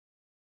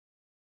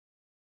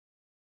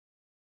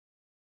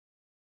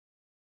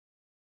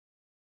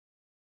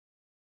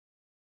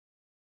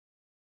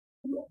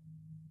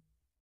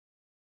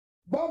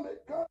bá mi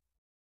ká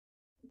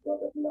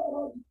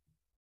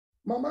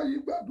màmá yìí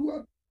gbàdúrà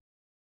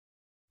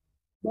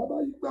bàbá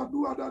yìí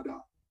gbàdúrà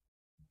dáadáa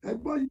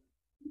ẹ̀gbọ́n yìí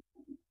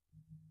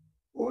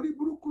orí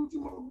burúkú tí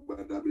mo gbé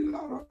débi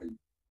láàárọ̀ yìí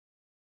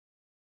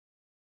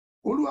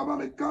Olúwa bá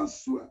mi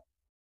káńsù ẹ̀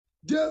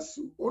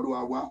Jésù Olúwa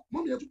wa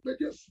mọ́mí ẹ̀ tún pé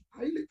Jésù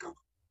àyílẹ̀ kà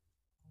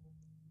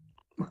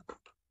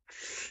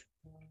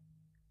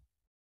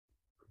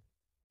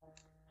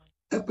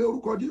ẹ pé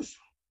orúkọ Jésù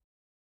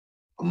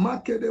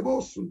mákèdèbó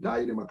sùn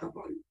dáì ní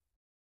makabari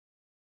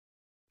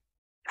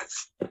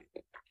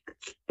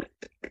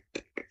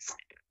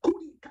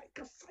kúrì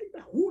káìka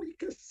sáìdà húrì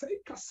kẹsẹ̀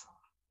ìkàsà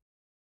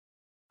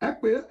ẹ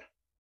pé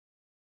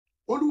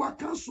Olúwa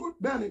káńsù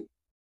bẹ́ẹ̀ ni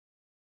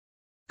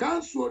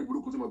káńsù orí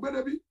burúkú tí mo gbé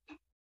débi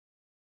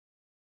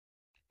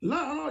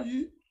láàárọ̀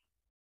yìí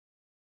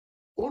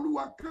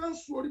Olúwa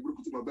káńsù orí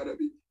burúkú tí mo gbé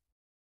débi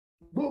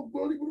gbogbo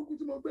orí burúkú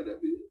tí mo gbé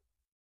débi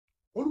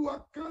Olúwa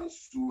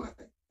káńsù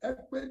ẹ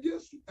pé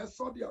Jésù ẹ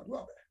sọ di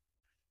àdúrà bẹ́ẹ̀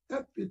ẹ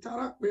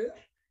fìtara pé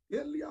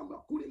Elia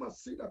makuri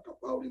masida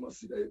kapauri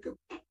masida yeke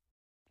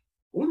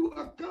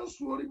Olúwa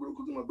káńsù orí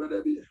burúkú tí mo gbé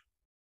débi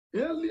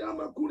Elia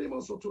makuri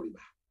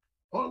masotoriba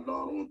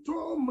Ọlọ́run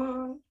tó mọ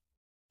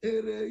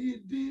èrè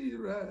ìdí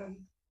rẹ̀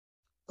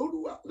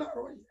Olúwa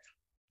láàárọ̀ yìí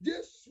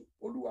Jésù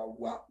Olúwa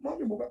wa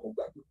mọ́mí mo bá kó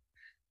gbàgbé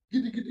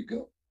gidigidi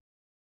gan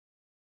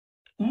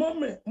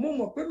mọ́mí mo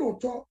mọ̀ pé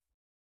lóòótọ́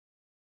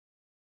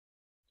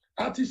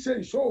a ti ṣe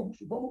ìṣọ́ òru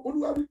ṣùgbọ́n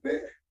Olúwa wípé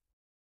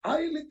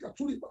àìlè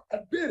kàtúrìbà ẹ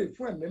béèrè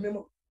fún ẹ̀mí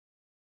mímọ́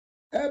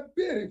ẹ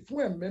béèrè fún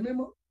ẹ̀mí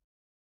mímọ́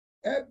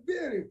ẹ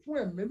béèrè fún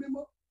ẹ̀mí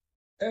mímọ́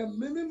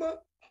ẹ̀mí mímọ́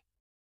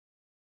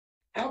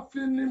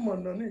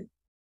afinimọ̀nà ni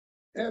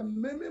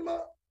ẹ̀mí mímọ́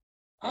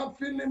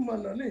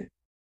afinimọ̀nà ni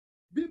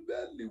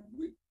Bíbélì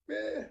wípé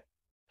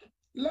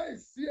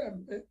láìsí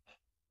ẹ̀mí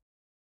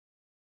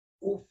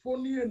òfò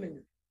ní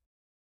ènìyàn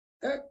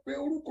ẹ pé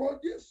orúkọ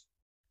Jésù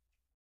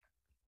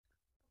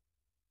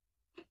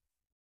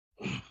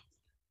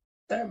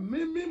ẹ̀mí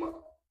mímọ́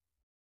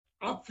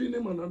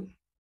afinimọ̀nà ni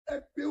ẹ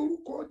pé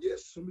orúkọ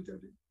Jésù mi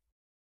jáde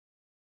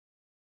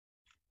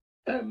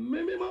ẹ̀mí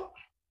mímọ́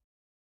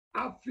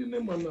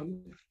afinimọ̀nà ni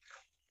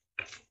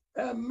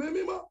ẹ̀mí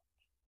mímọ́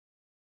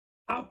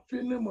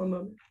afinimọ̀nà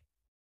ni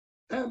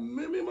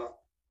ẹ̀mí mímọ́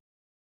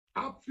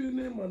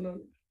afinimọ̀nà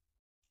ni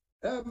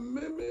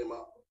ẹ̀mí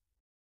mímọ́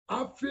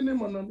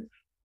afinimọ̀nà ni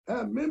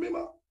ẹ̀mí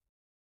mímọ́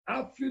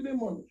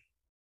afinimọ̀nà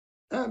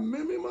ẹ̀mí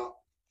mímọ́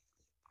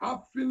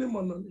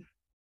afinimọ̀nà ni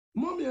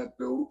mọ́mí ẹ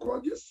pé orúkọ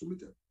Jésù mi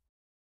jáde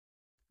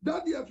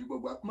dádì ẹ fi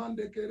gbogbo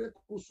mande kéré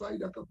kó sọ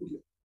àìdàkàkùrẹ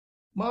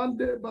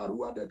mande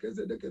barua de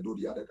keze de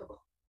keduri ya de kaba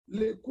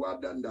le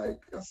kuadanda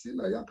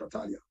ikasina ya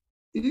katalia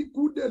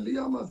ikude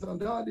liya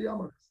mazandali ya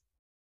makas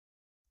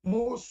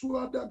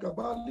mosuada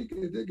gabali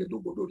kede gedo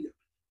godoria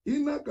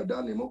ina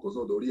kadani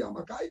mokozo doria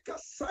makaika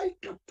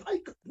saika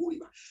taika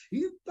puriba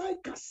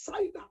itaika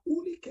saida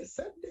uli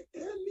kesende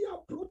elia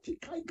proti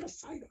kaika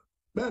saida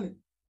bẹ́ẹ̀ni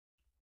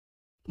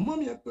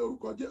mọ́mí ẹ pé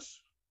orúkọ Jésù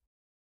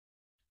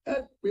ẹ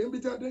pé ń bí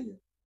jáde yẹn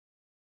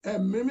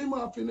ẹ̀mí mímọ́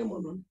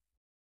afinimọ̀nà ni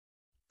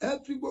ẹ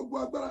fi gbogbo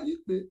agbára yìí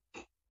pé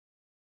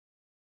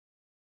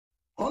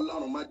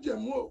Ọlọ́run má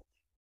jẹ̀mú o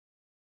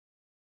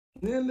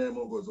ní ilé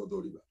mogozo tó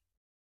rí bá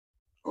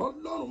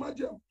Ọlọ́run má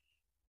jẹ̀mú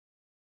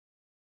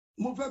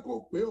mo fẹ́ kó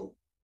pé o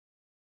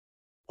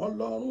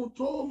Ọlọ́run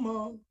tó mọ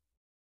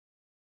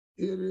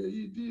èrè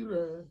ìdí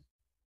rẹ̀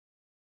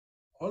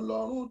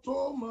Ọlọ́run tó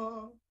mọ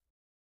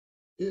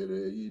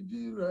èrè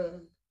ìdí rẹ̀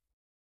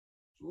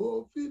tó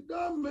fi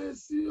dá mi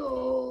sí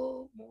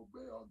o mo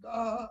gbé ọ̀gá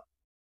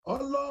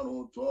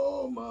Ọlọ́run tó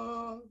mọ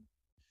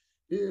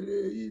èrè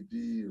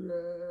ìdí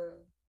rẹ̀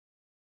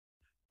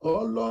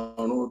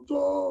Ọlọ́run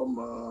tó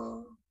mọ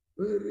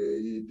èrè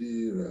ìdí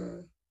rẹ̀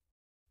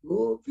tó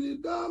fi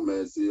dá mi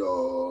sí o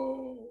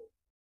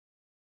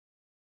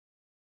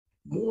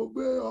mo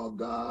gbé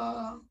ọ̀gá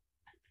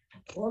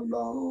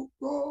Ọlọ́run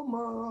tó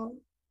mọ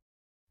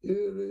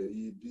èrè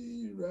ìdí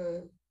rẹ̀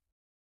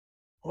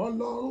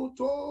Ọlọ́run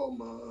tó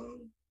mọ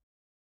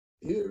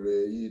èrè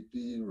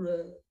ìdí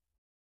rẹ̀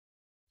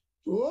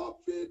tó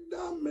fi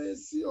dá mi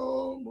sí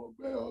o mo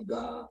gbé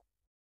ọ̀gá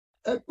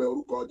ẹ pé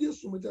orúkọ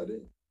Jésù mi jáde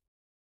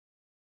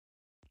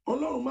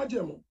Ọlọ́run má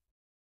jẹ̀mú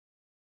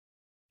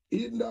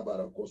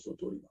ìdábàrà kó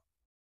sotori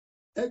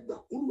ẹ gbà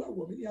Olúwa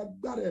wọ̀ mí ní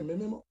agbára ẹ̀mí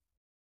mímọ́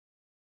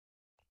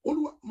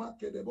Olúwa máa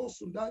kẹ̀dẹ̀ bọ́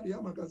sùn dáàdì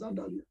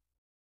àmàgàzándalia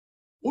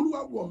Olúwa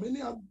wọ̀ mí ní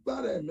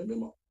agbára ẹ̀mí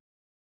mímọ́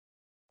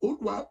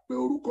Olúwa pé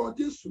orúkọ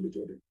Jésù mi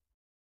jáde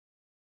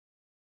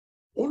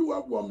Olúwa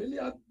wọ̀ mí ní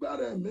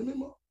agbára ẹ̀mí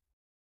mímọ́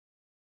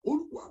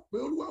Olúwa pé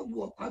Olúwa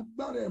wọ̀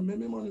agbára ẹ̀mí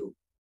mímọ́ ni o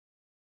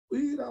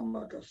ìrà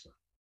màkàsà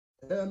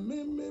ẹ̀mí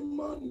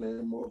mímọ́ ni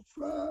mo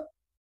fẹ́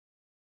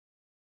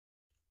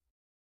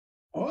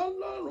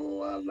Ọlọ́run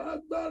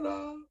alágbára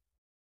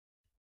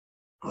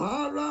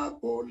ara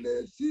kò lè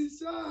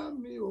ṣiṣẹ́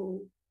mi o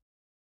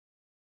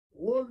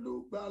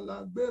Olùgbàlà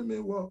gbé mi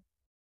wọ̀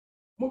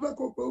mo fẹ́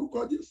kó pe orúkọ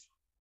Jésù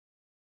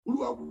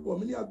Olúwa wọ̀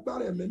mí ní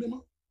agbára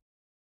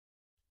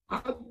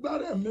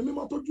ẹ̀mí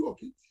mímọ́ tó ju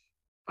òkìtì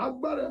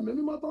agbára ẹ̀mí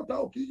mímọ́ tọ́ta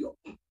ò kì í yọ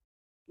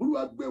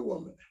Olúwa gbé wọ̀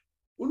mí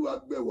Olúwa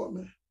gbé wọ̀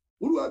mí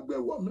Olúwa gbé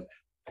wọ̀ mí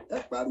ẹ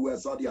pariwo ẹ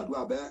sọ́ di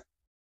àdúrà bẹ́ẹ̀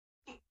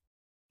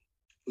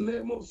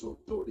lẹ́mọ̀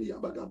sọ́tòrí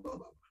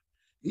abagababa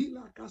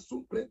ìlà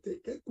kásùnpẹ̀tẹ̀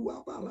kẹ́kù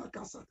abàlá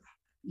kásàtà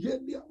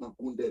yẹ́lí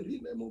àmàkúndé rí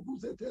lẹ́mọ̀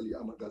bùzẹ̀tẹ̀lì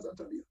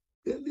àmàgàzàtàlíà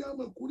yẹ́lí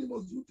àmàkúrí mọ̀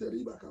zùtẹ̀rí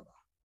bàkàbà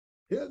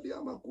yẹ́lí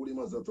àmàkúrí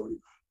mọ̀ zọ̀tọ̀rí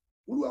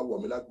Olúwa wọ̀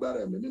mí lágbára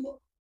ẹ̀mí mímọ́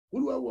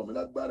Olúwa wọ̀ mí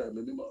lágbára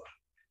ẹ̀mí mímọ́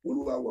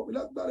Olúwa wọ̀ mí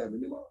lágbára ẹ̀mí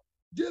mímọ́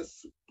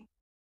Jésù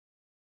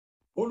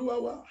Olúwa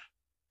wa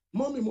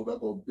mọ́mí mo fẹ́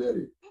kó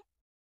béèrè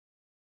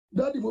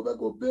dádì mo fẹ́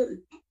kó béèrè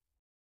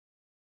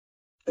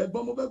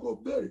ẹ̀gbọ́n mo fẹ́ kó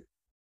béèrè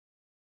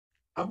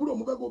àbúrò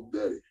mo fẹ́ kó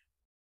béèrè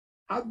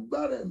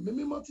agbára ẹ̀mí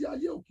mímọ́ tí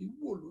ayé ò kì í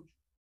wò lójú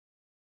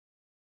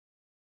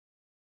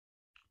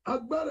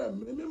agbára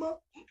ẹ̀mí mímọ́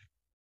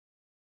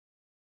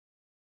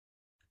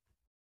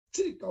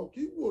tí ìkà ò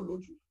kì í wò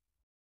lójú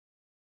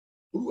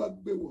Olúwa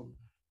gbé wọ̀ mí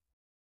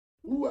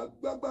Olúwa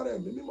gbé agbára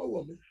ẹ̀mí mímọ́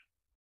wọ̀ mí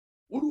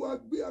Olúwa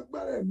gbé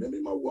agbára ẹ̀mí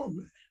mímọ́ wọ̀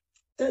mí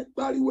ẹ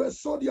pariwo ẹ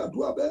sọ́ di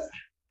àdúrà bẹ́ẹ̀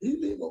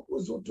ilé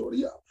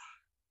ìmọ̀kòzòtòríà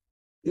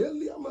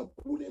ilé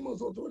àmàkúni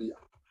mọ̀zòtòríà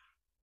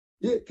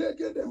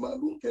yekegede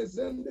malunke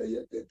zende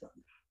yeketa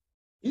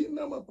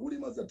ina makuri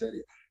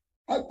mazateria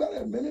agbára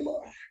ẹ̀mí mímọ́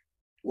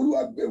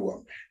Olúwa gbé wọ̀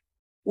mí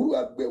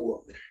Olúwa gbé wọ̀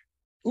mí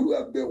Olúwa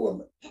gbé wọ̀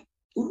mí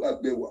Olúwa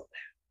gbé wọ̀ mí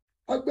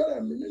agbára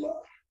ẹ̀mí mímọ́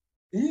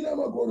ina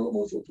makoro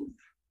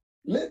mozotoria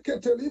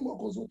leketeli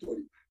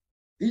mokozotoria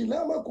ina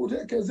makure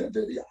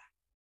kezeteria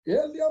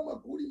elia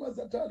makuri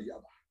mazataria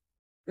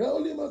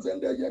Rauli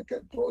mazende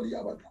yeketolia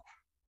baka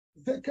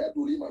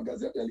zekeduri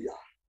magazetelia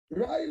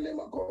raile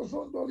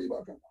makozondoli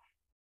baka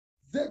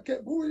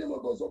Zekeburi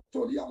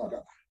mogozotoria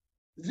magaba.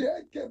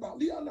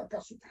 Zekebalia na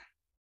kasuta.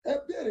 Ẹ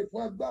béèrè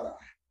fún agbára.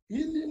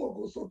 Ili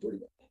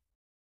mogozotoria.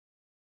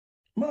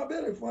 Máa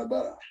béèrè fún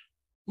agbára.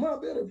 Máa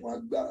béèrè fún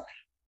agbára.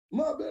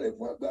 Máa béèrè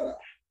fún agbára.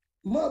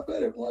 Máa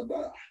béèrè fún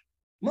agbára.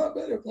 Máa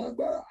béèrè fún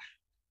agbára.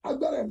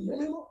 Agbára ẹ̀mí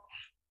mímọ́.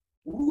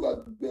 Olúwa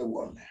gbé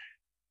wọ̀ mí.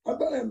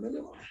 Agbára ẹ̀mí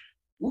mímọ́.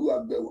 Olúwa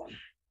gbé wọ̀ mí.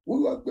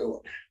 Olúwa gbé wọ̀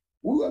mí.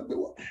 Olúwa gbé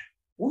wọ̀ mí.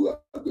 Olúwa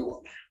gbé wọ̀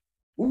mí.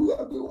 Olúwa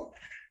gbé wọ̀ mí.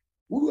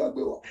 Olúwa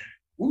gbé wọ̀ mí.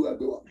 Olúwa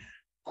gbé wọ̀ mí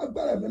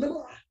agbára ẹ̀mí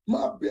mímọ́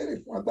máa béèrè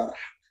fún agbára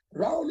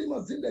raoli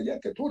mazinde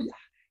yeketoria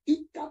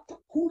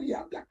ikatakuria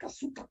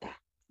dakasukapa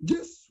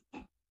Jésù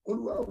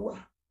Olúwa wa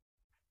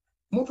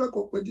mo fẹ́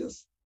kó pe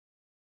Jésù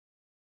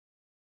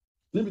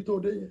níbi tó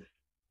dé yẹn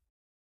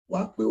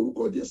wàá pe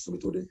orúkọ Jésù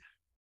níbi tó dé yẹn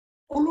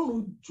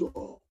Ọlọ́run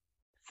jọ̀ọ́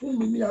fún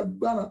mi ní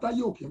agbára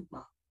táyé òkè ń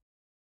pa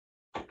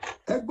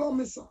ẹgbọ́n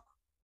mi sà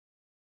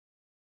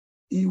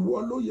ìwọ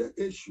ló yẹ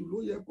èṣù ló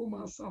yẹ kó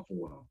máa sá fún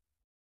wa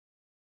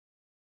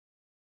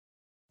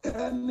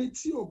ẹni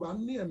tí ò bá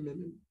ní ẹ̀mí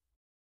mímọ́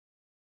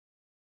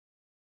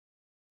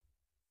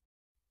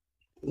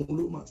òun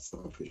ló máa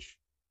sáfèṣù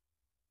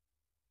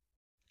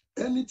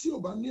ẹni tí ò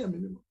bá ní ẹ̀mí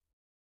mímọ́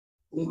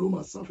òun ló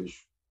máa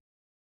sáfèṣù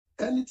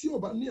ẹni tí ò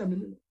bá ní ẹ̀mí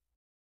mímọ́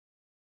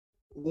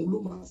òun ló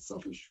máa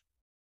sáfèṣù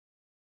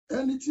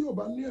ẹni tí ò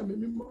bá ní ẹ̀mí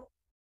mímọ́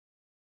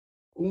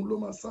òun ló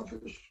máa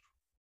sáfèṣù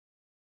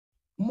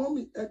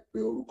mọ́mì ẹ pe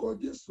orúkọ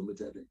Jésù mi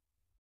tẹ́lẹ̀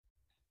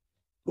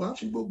wàá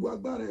fi gbogbo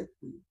agbára ẹ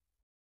pè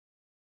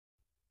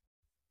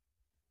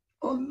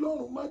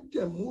Ọlọ́run má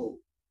jẹ̀mú o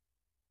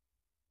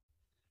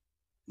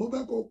mo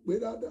fẹ́ kó pè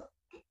dáadáa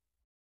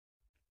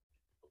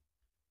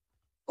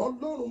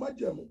Ọlọ́run má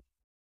jẹ̀mú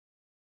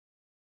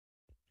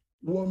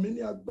wọ̀ mí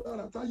ní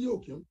agbára táyé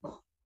òkè ń pa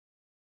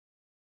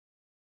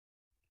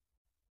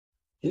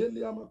ilé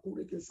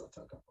amákúrékè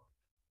sàtàkàpà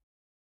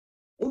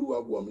Olúwa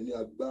wọ̀ mí ní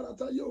agbára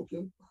táyé òkè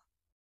ń pa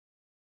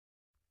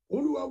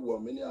Olúwa wọ̀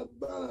mí ní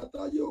agbára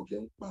táyé òkè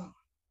ń pa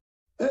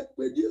ẹ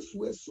pé Jésù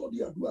ẹ sọ di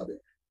àdúrà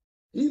bẹ́ẹ̀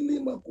ili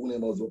makune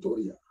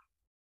mozotoria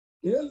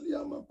elia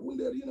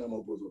makunde rina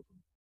mogozoto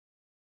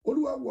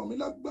Olúwa wọ̀ mí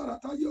lágbára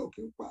táyé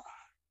òkè ń pa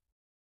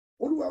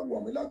Olúwa wọ̀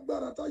mí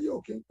lágbára táyé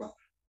òkè ń pa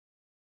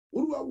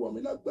Olúwa wọ̀ mí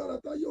lágbára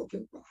táyé òkè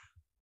ń pa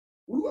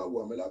Olúwa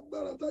wọ̀ mí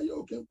lágbára táyé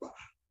òkè ń pa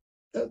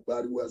ẹ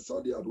pariwo ẹ sọ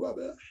di àdúrà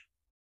bẹ́ẹ̀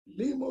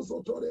limo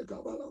zotore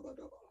kabala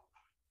bagaba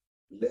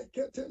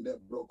leketende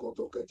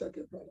brokoto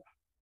ketekepala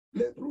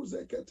le bruze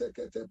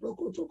ketekete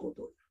brokoto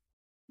koto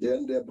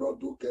yende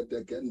brodu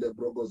ketekende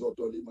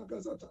brogozoto lima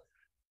gazata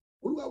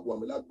Olúwa wọ̀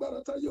mí lágbára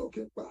táyé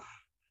òkè ń pa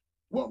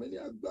wọ̀ mí ní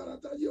agbára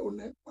táyé ò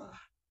ní pa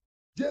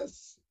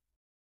Jésù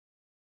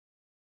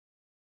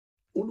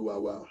Olúwa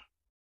wa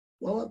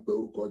wọ́n wá pe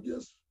orúkọ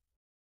Jésù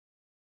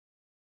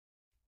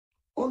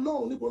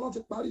Ọlọ́run níbo ló ti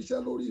parí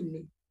iṣẹ́ lórí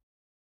mi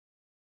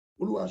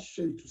Olúwa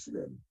ṣe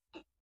ìtúsílẹ̀ mi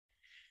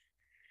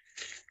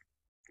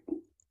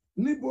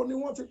níbo ni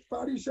wọ́n ti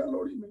parí iṣẹ́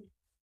lórí mi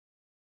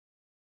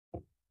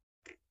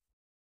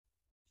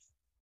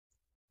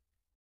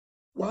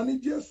wà ní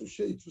Jésù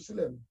ṣe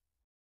ìtúsílẹ̀ mi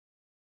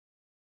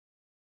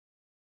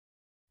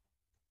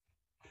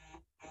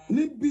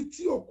níbi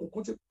tí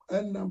òkùnkùn ti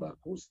ẹnàmbà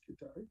kó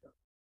síkìtà ríta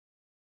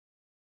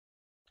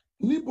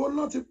níbo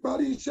ló ti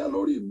parí iṣẹ́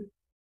lórí mi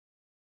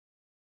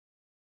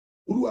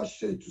Olúwa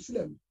ṣe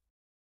ìtúsílẹ̀ mi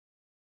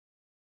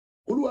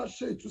Olúwa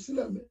ṣe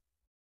ìtúsílẹ̀ mi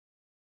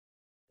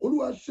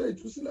Olúwa ṣe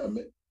ìtúsílẹ̀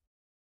mi.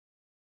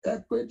 Ẹ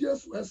pé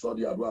Jésù, ẹ sọ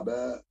di àdúrà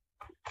bẹ́ẹ̀.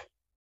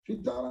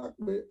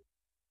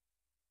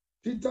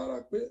 Fi tára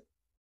pé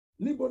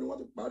níbo ni wọ́n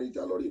ti parí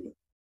iṣẹ́ lórí mi.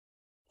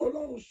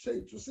 Ọlọ́run ṣe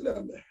ìtúsílẹ̀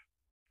mi.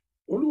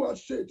 Olúwa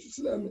ṣe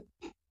ìtúsílẹ̀ mi.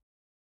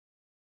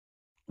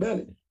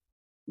 Bẹ́ẹ̀ni,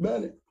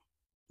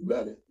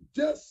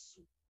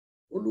 Jésù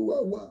Olúwa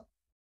wa.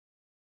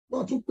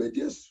 Wọ́n tún pé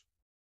Jésù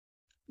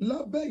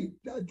lábẹ́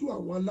ìdájọ́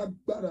àwọn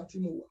alágbára tí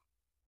mo wà.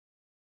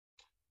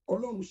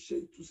 Ọlọ́run ṣe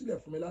ìtúsílẹ̀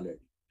fún mi lálẹ́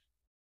yìí.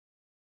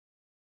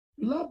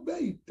 Lábẹ́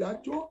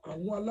ìdájọ́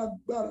àwọn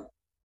alágbára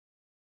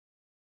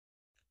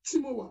tí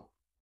mo wà,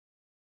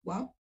 wá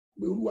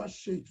pé Olúwa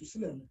ṣe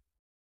ìtúsílẹ̀ mi.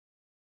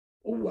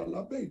 Ó wà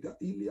lábẹ́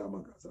ilé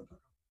amákàsátà.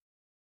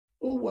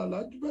 Ó wà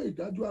lábẹ́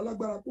ìdájọ́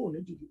alágbára kò ní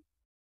dìde.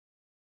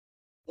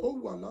 Ó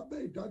wà lábẹ́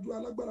ìdájọ́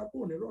alágbára kò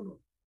ní rọ̀nà.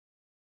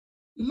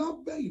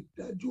 Lábẹ́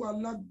ìdájọ́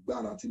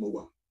alágbára tí mo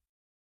wà,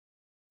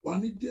 wà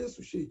ní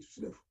Jésù ṣe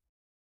ìtúsílẹ̀ fún.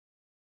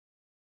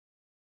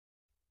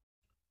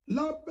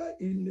 Lábẹ́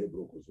ilé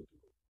brokosoto.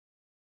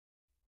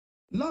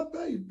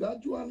 Lábẹ́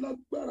ìdájọ́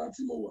alágbára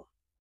tí mo wà,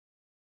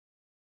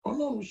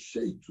 Ọlọ́run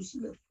ṣe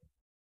ìtúsílẹ̀ fún.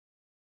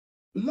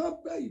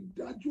 Lábẹ́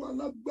ìdájọ́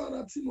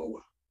alágbára tí mo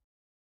wà,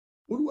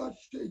 Olúwa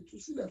ṣe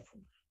ìtúsílẹ̀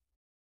fún.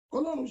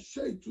 Ọlọ́run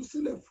ṣe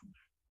ìtúsílẹ̀ fún.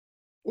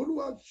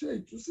 Olúwa ṣe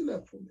ìtúsílẹ̀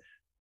fún mi.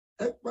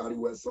 Ẹ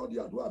pariwo, ẹ sọ di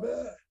àdúrà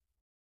bẹ́ẹ̀.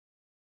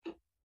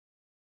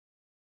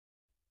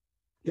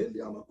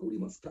 Eli amakuri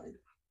maskaida.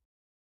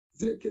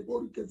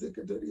 Zekebori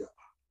kezeketeria.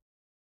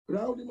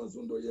 Raudi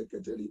mazundo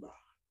yeketeriba.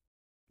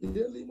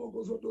 Eli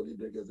mogozotori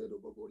degezedo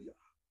boboria.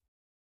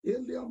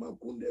 Eli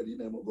amakunde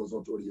rine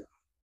mogozotoria.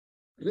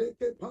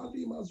 Reke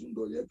pali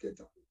mazundo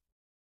yeketa.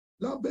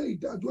 Lábẹ́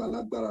ìdájọ́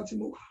alágbára tí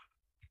mo wà,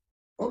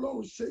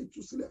 Ọlọ́run ṣe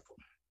ìtúsílẹ̀ fún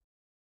mi.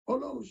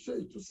 Ọlọ́run ṣe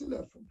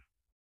ìtúsílẹ̀ fún mi.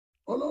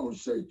 Ọlọ́run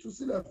ṣe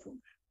ìtúsílẹ̀ fún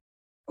mi.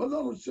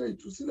 Ọlọ́run ṣe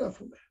ìtúsílẹ̀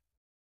fún mi.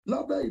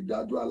 Lábẹ́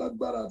ìdájọ́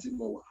alágbára tí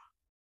mo wà,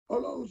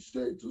 Ọlọ́run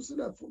ṣe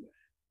ìtúsílẹ̀ fún mi.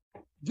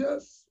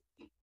 Jésù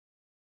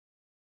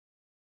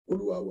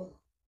Olúwa wa.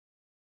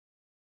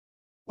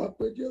 Wá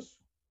pé Jésù,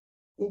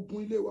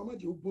 ogun ilé wa má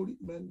jẹ́ ó borí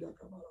mẹ́ńdà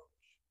kàmárà.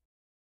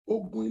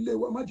 Ogun ilé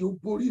wa má jẹ́ ó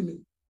borí mi.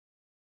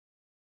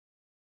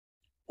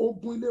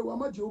 Ogun ilé wa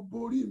má jẹ́ ó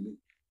borí mi.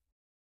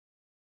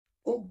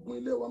 Ogun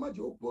ilé wa má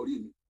jẹ́ ó borí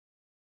mi.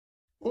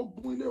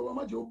 Ogun ilé wa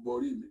má jẹ́ ó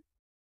borí mi.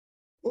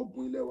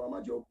 Ogun ilé wa má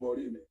jẹ́ ó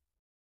borí mi.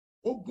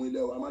 Ogun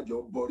ilé wa má jẹ́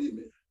ó borí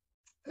mi.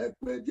 Ẹ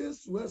pé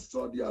Jésù, ẹ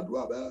sọ di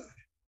àdúrà bẹ́ẹ̀.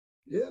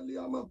 Eli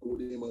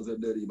amakuri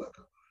mazenderi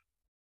baka.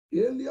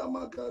 Eli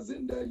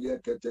amakazinde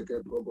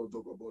yeketeke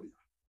progotokoboria.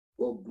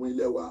 Ogun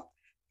ilé wa.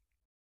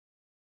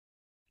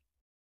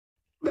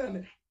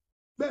 Bẹ́ẹ̀ni.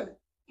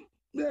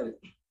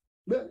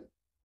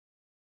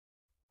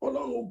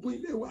 Ọlọ́run ogun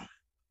ilé wa.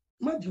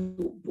 Má jẹ́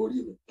ó borí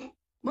mi.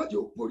 Má jẹ́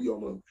ó borí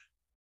ọmọ mi.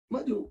 Má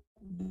jẹ́ ó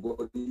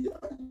borí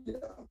ayé.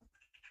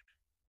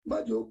 Má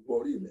jẹ́ ó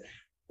borí mi.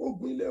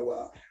 Ogun ilé wa.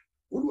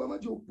 Olúwa má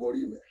jẹ́ ó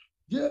borí mi.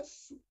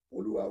 Jésù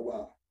Olúwa wa.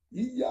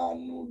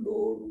 Ìyanu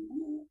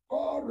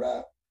lórúkọ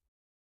rẹ̀.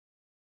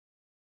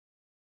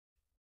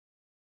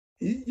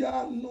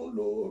 Ìyanu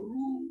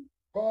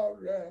lórúkọ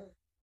rẹ̀.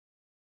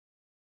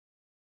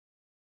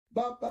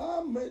 Bàbá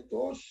mi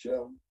tó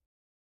ṣeun,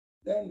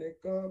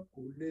 ẹnìkan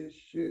kò lè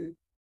ṣe.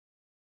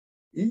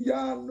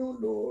 Ìyanu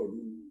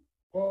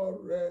lórúkọ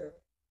rẹ̀.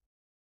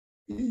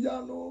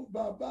 Ìyanu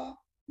bàbá,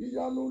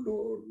 ìyanu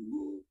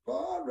lórúkọ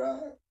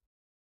rẹ̀.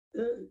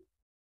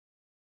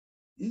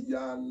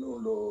 Ìyanu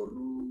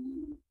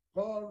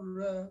lórúkọ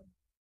rẹ̀.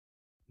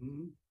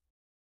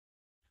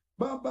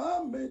 Bàbá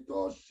mi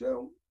tó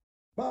ṣeun,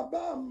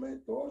 bàbá mi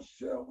tó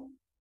ṣeun,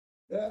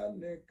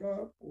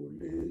 ẹnìkan kò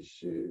lè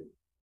ṣe.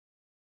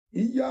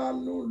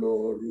 Ìyanu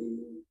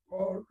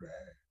lórúkọ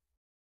rẹ̀.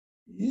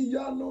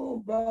 Ìyanu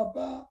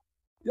bàbá,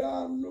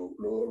 ìyanu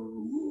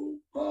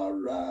lórúkọ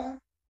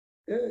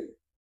rẹ̀.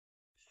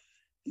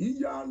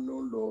 Ìyanu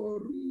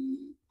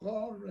lórúkọ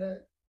rẹ̀.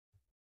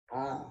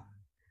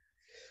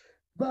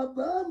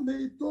 Bàbá mi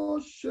tó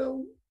ṣeun,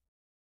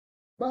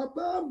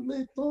 bàbá mi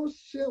tó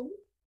ṣeun,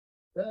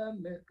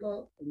 ẹnìkan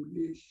kò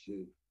lè ṣe.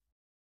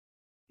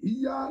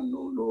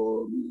 Ìyanu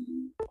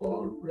lórúkọ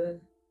rẹ̀.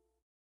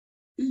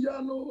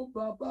 Ìyanu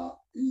bàbá,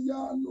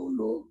 ìyanu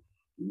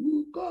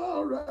lórúkọ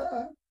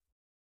rẹ̀.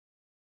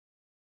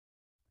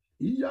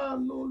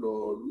 Ìyanu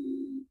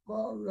lórúkọ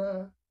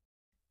rẹ̀.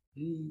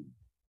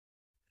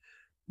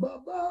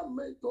 Bàbá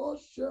mi tó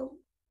ṣeun,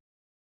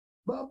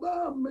 bàbá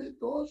mi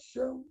tó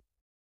ṣeun,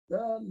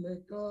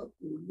 ẹnìkan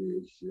kò lè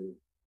ṣe.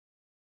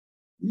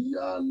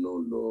 Ìyanu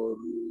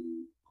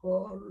lórúkọ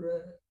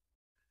rẹ̀.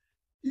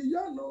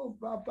 Ìyanu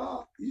bàbá,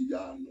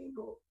 ìyanu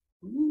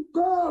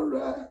lórúkọ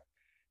rẹ̀.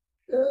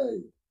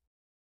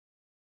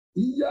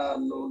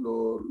 Ìyanu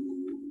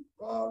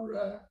lórúkọ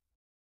rẹ̀.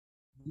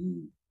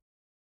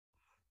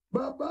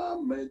 Bàbá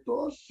mi tó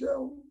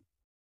ṣeun,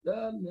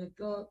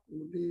 ẹnìkan kò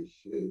lè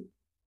ṣe.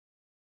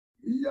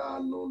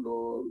 Ìyanu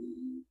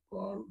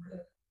lórúkọ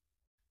rẹ̀.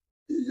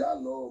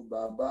 Ìyanu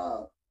bàbá,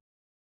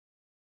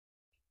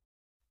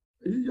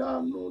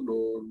 ìyanu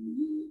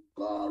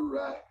lórúkọ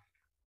rẹ̀.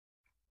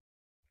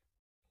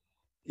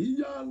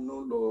 ìyanu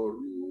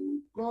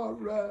lorúkọ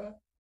rẹ̀.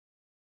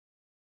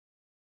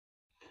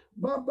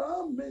 Bàbá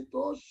mi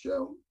tó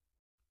ṣeun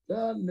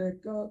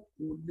tẹ́nìkan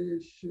kò lè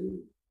ṣe.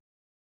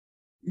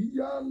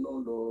 Ìyanu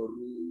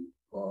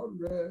lorúkọ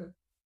rẹ̀.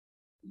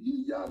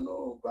 Ìyanu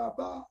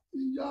bàbá,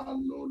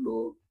 ìyanu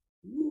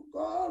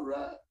lorúkọ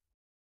rẹ̀.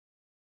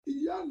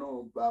 Ìyanu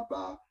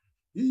bàbá,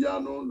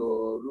 ìyanu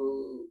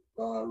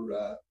lorúkọ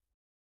rẹ̀.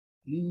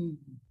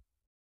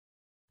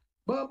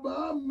 Bàbá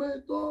mi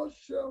tó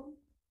ṣeun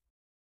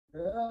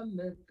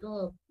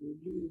ẹnìkan kò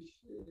lè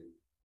ṣe.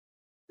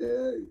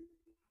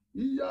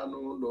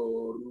 Ìyanu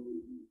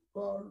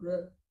lorúkọ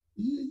rẹ̀.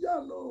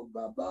 Ìyanu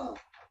bàbá,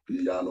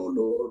 ìyanu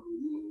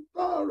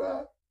lorúkọ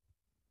rẹ̀.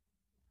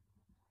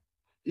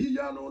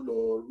 Ìyanu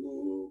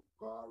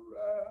lorúkọ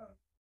rẹ̀.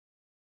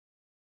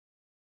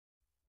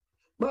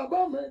 Bàbá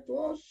mi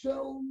tó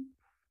ṣeun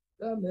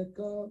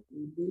ẹnìkan kò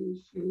lè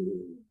ṣe.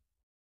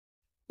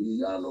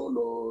 Ìyanu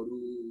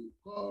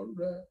lorúkọ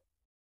rẹ̀.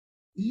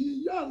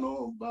 Ìyanu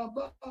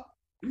bàbá,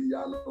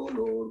 ìyanu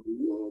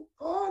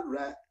lorúkọ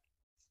rẹ̀.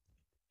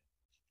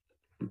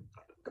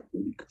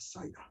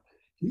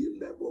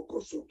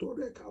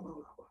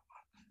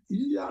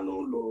 Ìyanu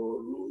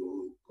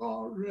lorúkọ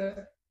rẹ̀.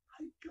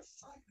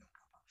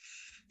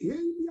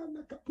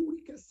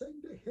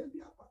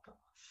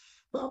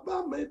 Bàbá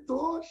mi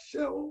tó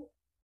ṣeun.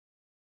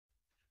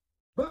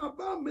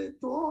 Bàbá mi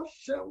tó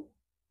ṣeun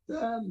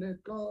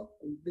tẹ́nìkan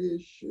kò lè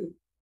ṣe.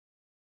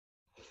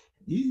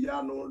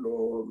 Ìyanu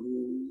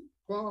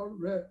lorúkọ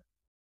rẹ̀.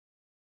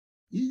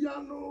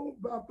 Ìyanu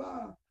bàbá,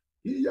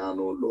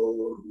 ìyanu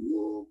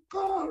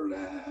lorúkọ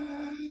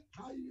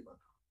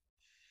rẹ̀.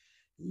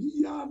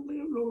 Ìyanu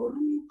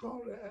lorúkọ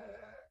rẹ̀.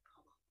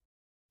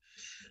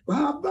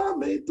 Bàbá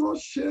mi tó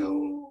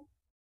ṣeun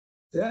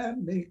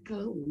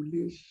tẹ́nìkan ò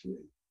lè ṣe.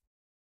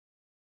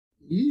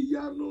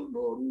 Ìyanu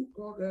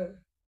lorúkọ rẹ̀.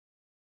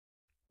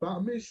 Bá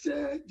mi ṣe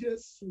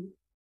Jésù.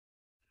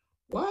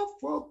 Wá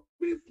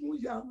fòpin fún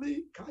yàmi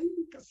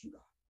káyí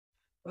kàṣùdà.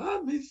 Bá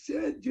mi ṣe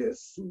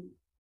Jésù.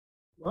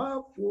 Wá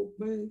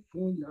fòpin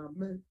fún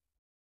yàmi.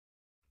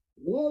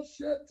 Wọ́n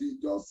ṣe ti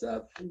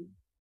Jósẹ́fù.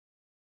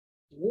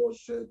 Wọ́n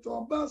ṣe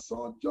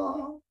t'Ọbásanjọ́.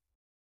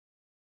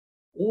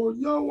 Wọ́n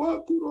yọ wọ́n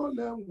kúrò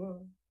lẹ́wọ̀n.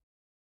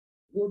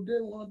 Wọ́n dé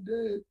wọn dé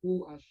ipò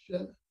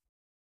àṣẹ.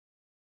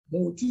 Mo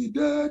ti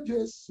dé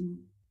Jésù.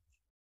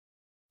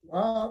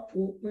 Wá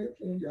fòpin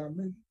fún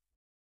yàmi.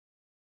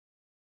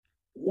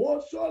 Wọ́n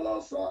ṣọ́lọ́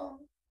sọ.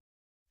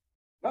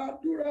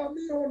 Àdúrà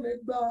mi ò ní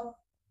gbà.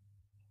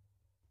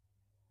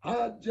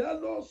 Àjẹ́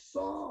ló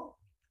sọ.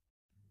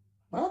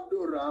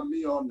 Àdúrà mi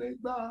ò ní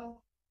gbà.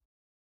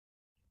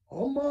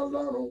 Ọmọ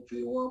Ọlọ́run fi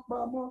wọ́n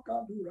pamọ́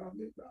kàdúrà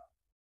mi gbà.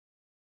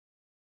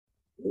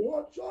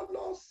 Wọ́n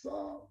ṣọ́lọ́ sọ.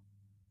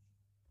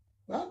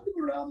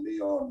 Àdúrà mi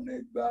ò ní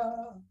gbà.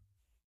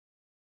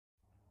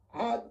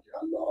 Àjẹ́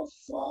ló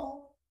sọ.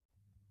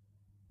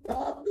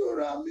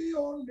 Àdúrà mi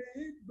ò ní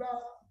gbà.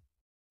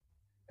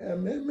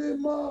 Ẹ̀mí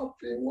mímọ́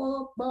fi wọ́n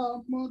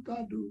pamọ́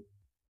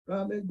kàdúrà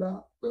mi gbà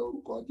pé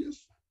orúkọ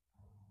Jésù.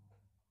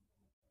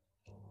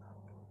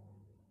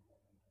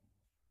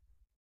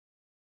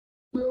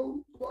 Pé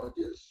orúkọ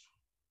Jésù.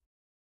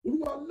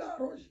 Olúwa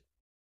láàárọ̀ yìí.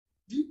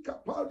 Dí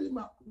kápálí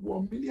máa wọ̀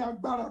mí ní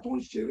agbára tó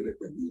ń ṣe rere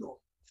pẹ̀lú ìrọ̀.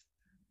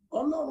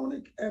 Ọlọ́run ní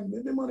ẹ̀mí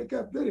mímọ́ ní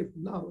kẹ́ béèrè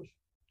fún láàárọ̀ yìí.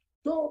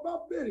 Tó o bá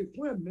béèrè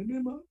fún ẹ̀mí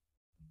mímọ́,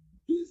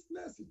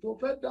 bísínẹ́sì tó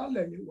fẹ́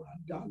dálẹ̀ ni wàá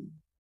dálẹ̀.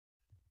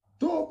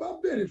 Tó o bá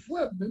béèrè fún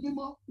ẹ̀mí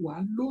mímọ́, wàá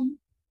lóyún.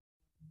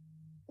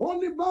 Ó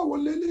ní báwo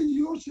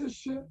leléyìí ó ṣe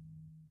ṣe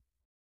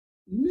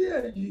ní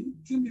èyí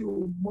tí mi ò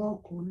mọ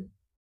ọkùnrin.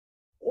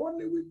 Ó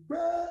ní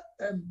wípé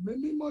ẹ̀mí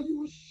mímọ́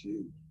yóò ṣe.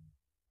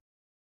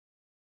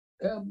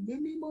 Ẹ̀mí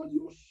mímọ́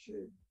yóò ṣe.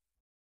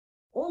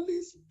 Holy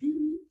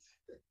Spirit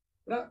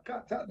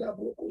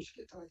rakatadabo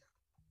koshketaya.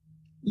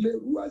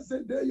 Lerua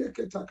zedeye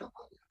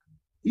ketakapaya.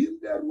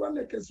 Inderua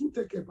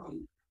nekesute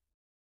kepaya.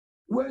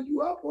 When you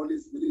have Holy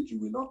Spirit, you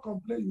will not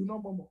complain, you will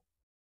not murmur.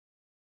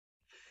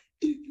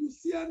 If you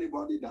see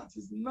anybody that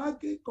is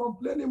nagging,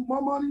 complaining,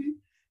 murmuring,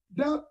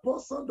 that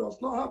person does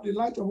not have the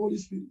light of Holy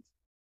Spirit.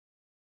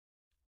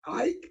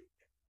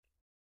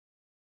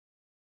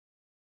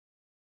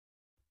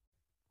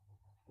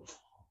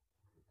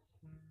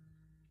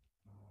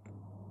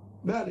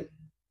 Bẹ́ẹ̀ni.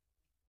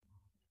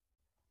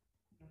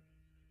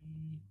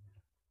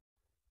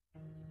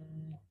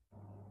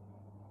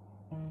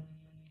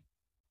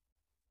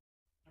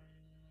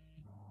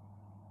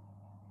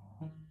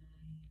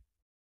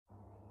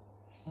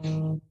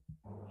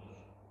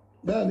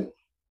 Bẹ́ẹ̀ni.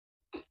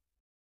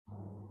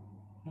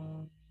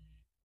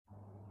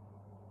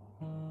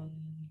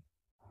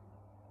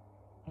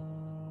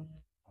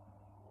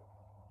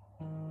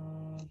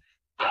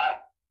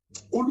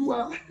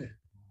 Olúwa,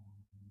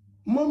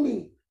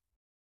 mommy,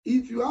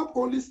 if you have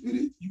Holy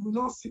Spirit, you will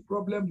not see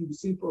problems, you will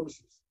see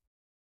promises.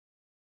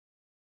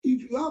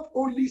 If you have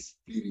Holy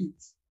Spirit,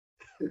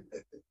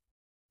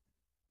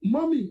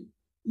 mommy,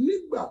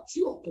 nígbà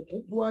tí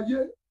òkùnkùn bu ayé,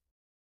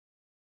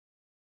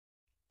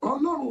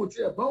 Ọlọ́run ò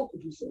tiẹ̀ bá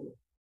òkùnkùn sọ̀rọ̀,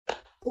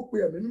 ó pe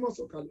ẹ̀mí mímọ́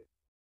sọ̀kalẹ̀.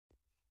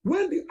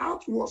 When the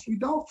earth was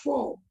without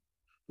form,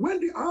 when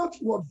the earth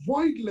was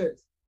voidless,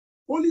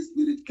 Holy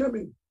Spirit came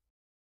in.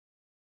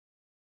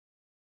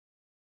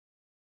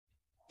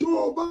 Tó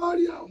o bá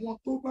rí àwọn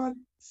tó bá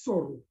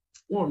sọ̀rọ̀,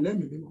 wọn ò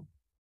lẹ́mìí mímọ́.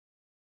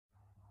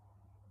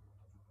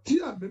 Tí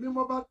ẹ̀mí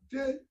mímọ́ bá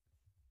dé,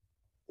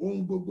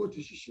 ohun gbogbo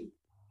ti ṣiṣẹ́.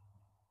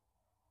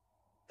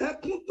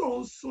 Ẹkún tó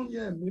ń sun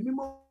yẹn ẹ̀mí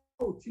mímọ́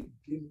ò tí ì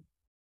dé ni.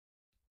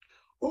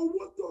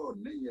 Owó tó ò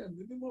ní yẹn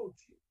ẹ̀mí mímọ́ ò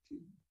tí ì dé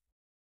ni.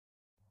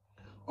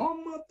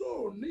 Ọmọ tó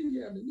ò ní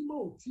yẹn ẹ̀mí mímọ́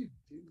ò tí ì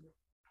dé ni.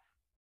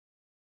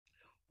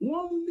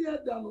 Wọ́n lé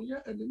ẹ̀dànù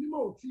yẹn ẹ̀mí mímọ́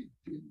ò tí ì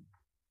dé ni.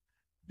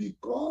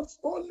 Because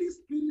Holy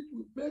Spirit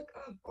will make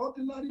an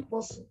ordinary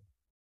person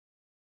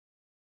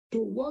to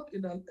work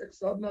in an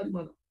extraordinary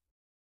manner.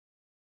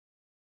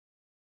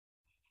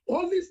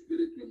 Holy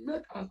Spirit will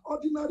make an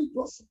ordinary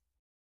person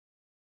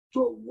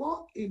to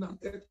walk in an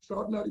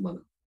extraordinary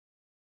manner.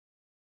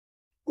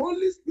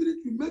 Holy Spirit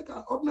will make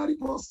an ordinary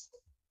person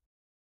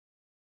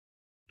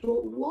to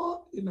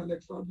walk in an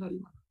extraordinary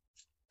manner.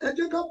 Ẹ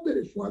jẹ́ ká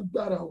bèrè fún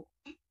agbára o.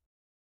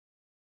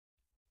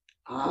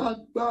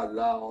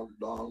 Agbára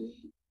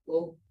Ọlọ́run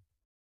pọ̀.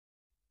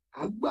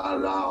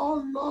 Agbára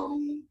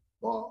Ọlọ́run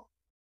pọ̀.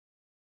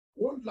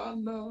 Ó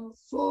lànà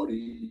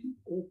sórí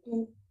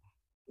òkun.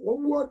 Ó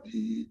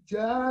wọ́dì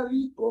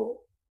Jẹ́ríkò.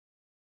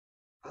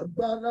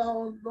 Agbára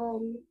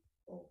Ọlọ́run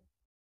pọ̀.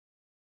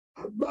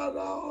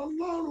 Agbára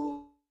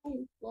Ọlọ́run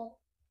pọ̀.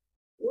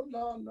 Ó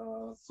lànà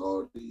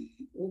sórí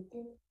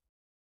òkun.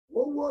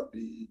 Ó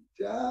wọ́dì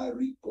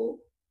Jẹ́ríkò.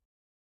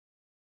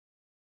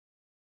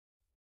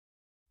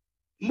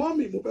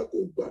 Mọ́mì, mo fẹ́ kó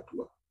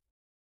gbàdúrà.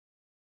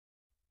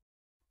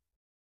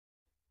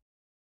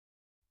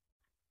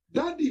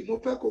 Dádì, mo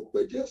fẹ́ kó pe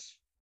Jésù.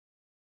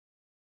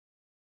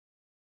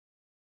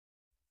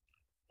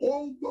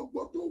 Ohun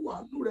gbogbo tó wà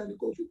nínú rẹ ni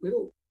kò fi pé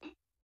o.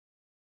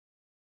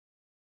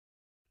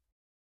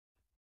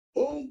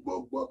 Ohun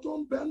gbogbo tó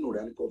ń bẹ nínú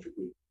rẹ ni kò fi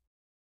pé.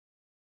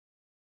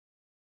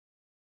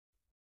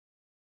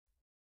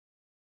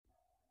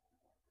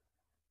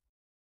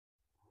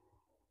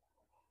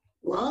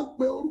 Wàá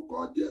pe orúkọ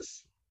Jésù.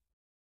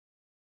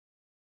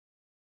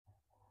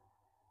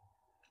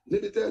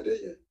 Níbi tẹ́ ẹ dé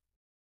yẹn.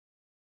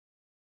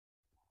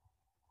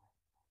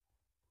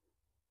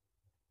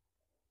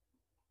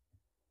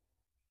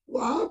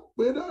 Wàá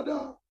pè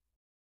dáadáa.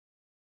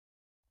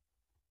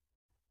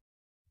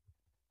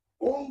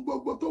 Ohun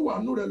gbogbo tó wà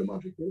nínú rẹ ló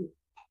máa fi pè é.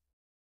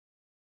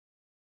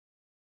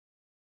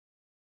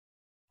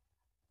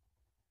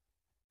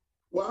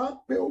 Wàá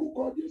pe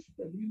orúkọ Jésù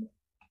pẹ̀lú iná.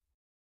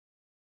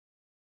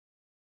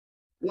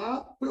 Wàá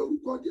pe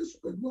orúkọ Jésù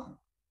pẹ̀lú àrà.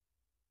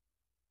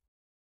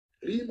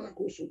 Rí màá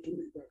kó so tó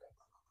rí gbàgbà.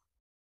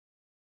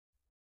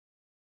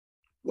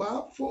 Wàá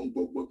fún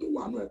gbogbo tó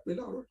wà nínú ẹ̀ pé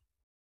láàárọ̀.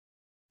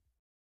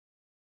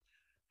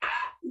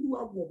 Olúwa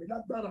wọ̀ mí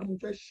lágbára, mo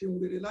fẹ́ ṣe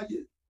ohun rere láyé.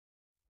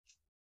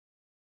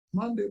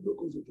 Monday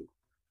Brokozoto.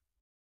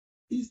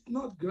 It's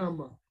not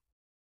grammar.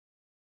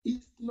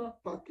 It's not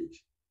package.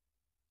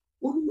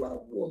 Olúwa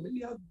wọ̀ mí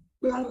ní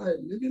agbára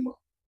ẹ̀mí mímọ́.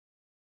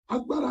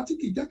 Agbára tí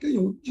kìí jẹ́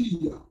kéèyàn ó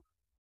jìyà.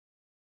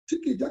 Tí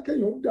kìí jẹ́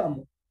kéèyàn ó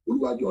dààmú.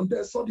 Olúwa yọ̀ǹda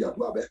ẹ sọ́ di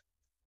àdúrà bẹ́ẹ̀.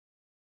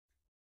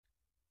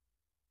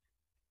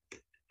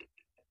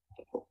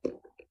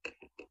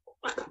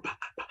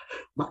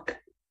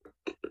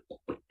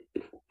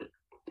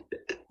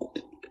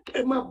 Ẹ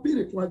máa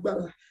béèrè fún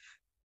agbára.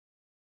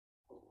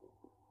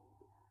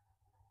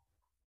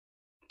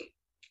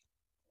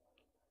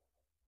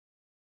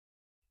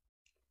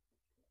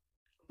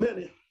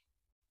 Bẹ́ẹ̀ni,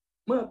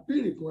 máa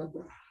béèrè fún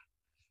agbára.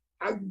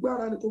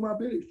 Agbára ni kò máa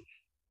béèrè fún.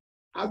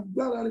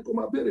 Agbára ni kò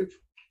máa béèrè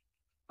fún.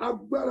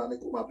 Agbára ni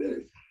kò máa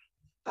béèrè fún.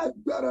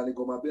 Agbára ni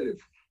kò máa béèrè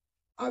fún.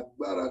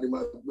 Agbára ni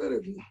máa béèrè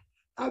fún.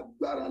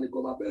 Agbára ni kò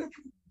máa béèrè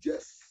fún.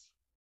 Jésù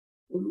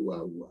Olúwa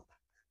wa.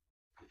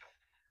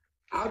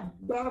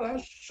 Agbára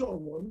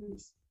ṣọ̀wọ́n ní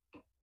ìsìn.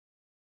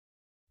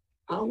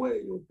 Àwọn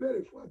èèyàn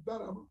béèrè fún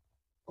agbára mọ́.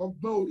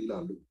 Ọgbọ́n orí là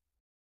ń lò.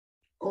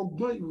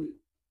 Ọgbọ́n ìwé.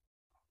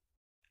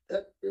 Ẹ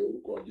pe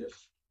orúkọ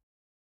Jésù.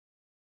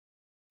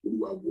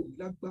 Olúwa wò mí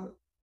lágbára.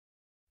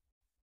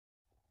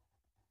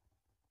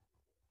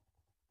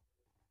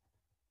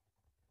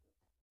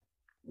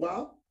 Wàá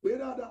pé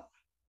dáadáa.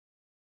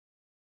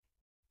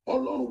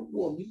 Ọlọ́run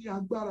wọ̀ mí ní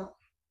agbára.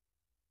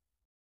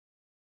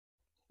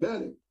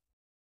 Bẹ́ẹ̀ni.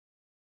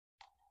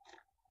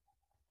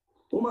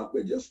 Ó máa pe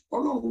Jésù.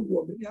 Ọlọ́run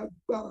wọ̀ mí ní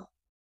agbára.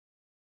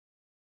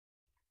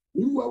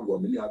 Olúwa wọ̀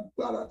mí ní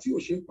agbára tí ò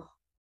ṣe pa.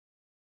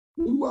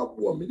 Olúwa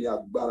wọ̀ mí ní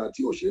agbára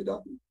tí ò ṣe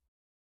dàbí.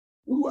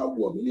 Olúwa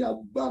wọ̀ mí ní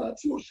agbára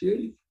tí ò ṣe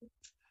rí.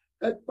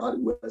 Ẹ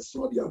pariwo ẹ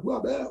sọ di àdúrà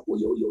bẹ́ẹ̀.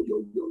 Oyo.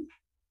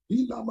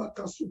 Ilá máa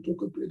ka sùn tó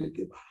kékeré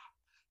dèkébà.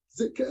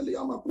 Zekeli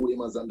amakuri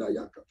mazanda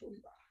ya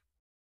katoliba.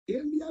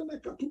 Eliana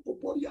katuko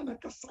poriana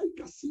kasai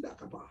kasida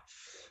kaba.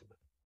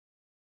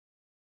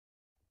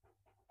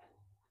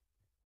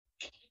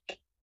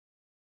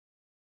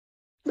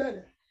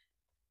 Bẹ́ẹ̀ni.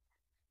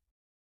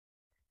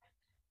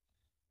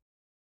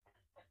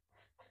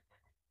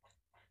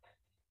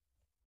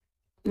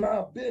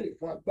 Máa béèrè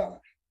fún agbára.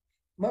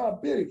 Máa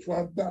béèrè fún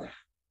agbára.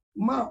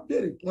 máa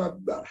béèrè fún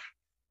agbára.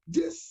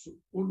 Jésù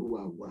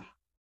Olúwa wa.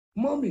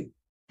 Mommy,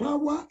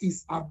 power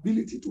is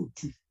ability to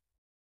do.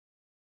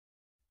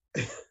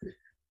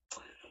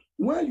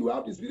 When you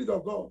have the Spirit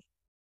of God,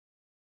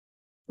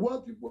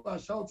 what people are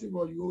shouting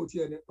for you,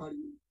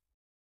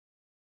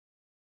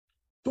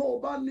 tó o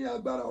bá ní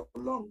agbára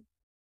Ọlọ́run,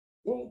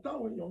 ohun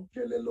táwọn èèyàn ń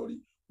kélé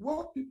lórí,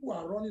 what people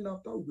are running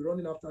after will be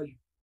running after you.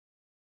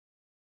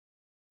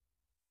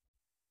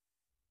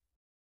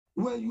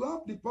 When you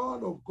have the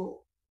power of God,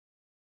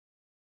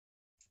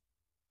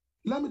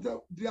 let me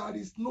tell you, there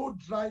is no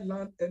dry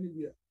land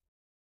anywhere.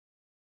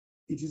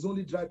 It is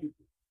only dry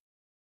people.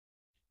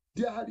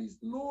 There is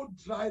no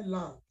dry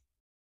land.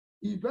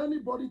 If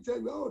anybody tell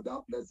you, oh,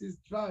 that place is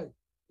dry,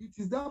 it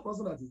is that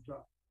person that is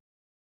dry.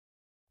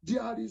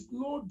 There is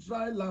no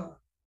dry land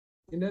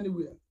in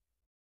anywhere.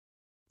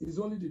 It is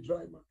only the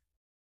dry man.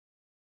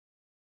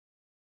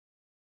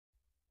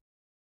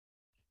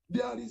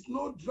 There is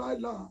no dry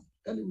land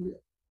anywhere.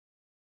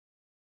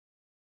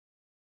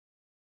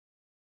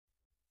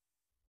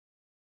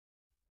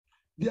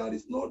 There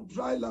is no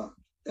dry land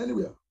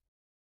anywhere.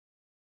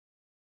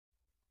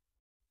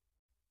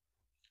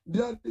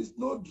 There is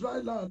no dry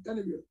land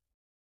anywhere.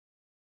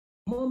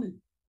 Mommy,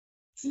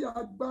 tí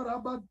agbára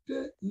bá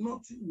dé,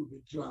 nothing will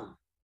be dry.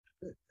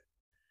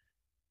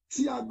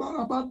 Tí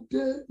agbára bá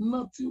dé,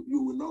 nothing,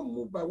 you will not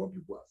move by what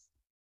people ask.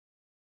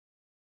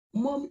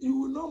 Mom, you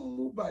will not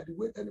move by the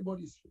way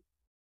anybody is feeling.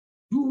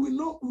 You will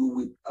not, you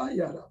will,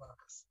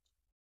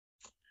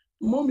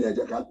 Mommy, ẹ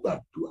jẹ́ ká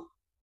gbàdúrà.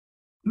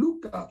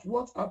 Look at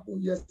what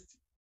happened yesterday.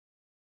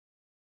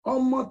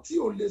 Ọmọ tí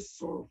ò lè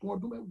sọ̀rọ̀ fún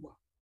ọdún mẹ́wàá.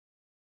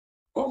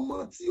 Ọmọ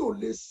tí ò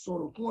lè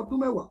sọ̀rọ̀ fún ọdún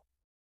mẹ́wàá.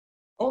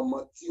 Ọmọ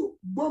tí ò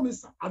gbọ́ mi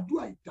sà,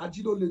 àdúrà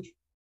ìdájí ló le jù.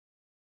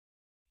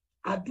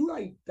 Àdúrà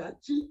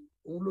ìdájí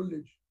òun ló le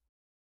jù.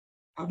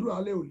 Àdúrà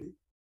alẹ́ ò le.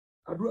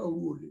 Àdúrà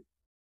òru ò le.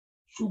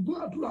 Ṣùgbọ́n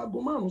àdúrà aago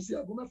 5 sí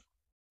aago 6.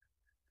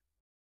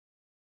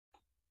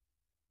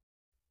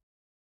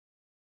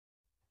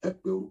 Ẹ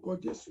pe orúkọ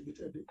Jésù bí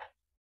tẹ́lẹ̀.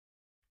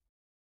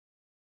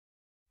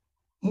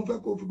 Mo fẹ́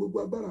kó o fi gbogbo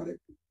agbára rẹ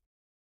pè.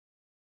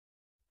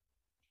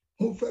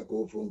 Mo fẹ́ kó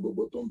o fi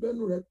gbogbo tó ń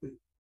bẹ́nu rẹ pè.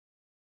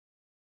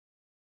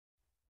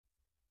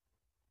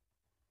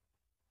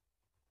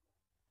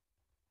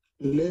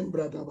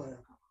 Lembra gabaya.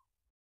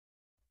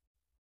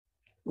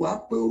 Wàá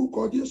pe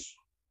orúkọ Jésù.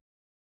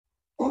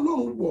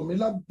 Ọlọ́run wọ̀ mí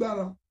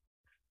lágbára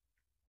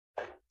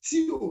tí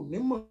ò ní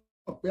mọ̀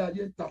pé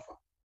ayé ń tafà.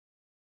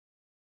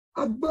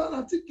 Agbára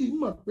tí kì í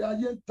mọ̀ pé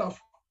ayé ń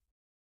tafà.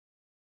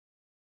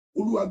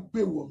 Olúwa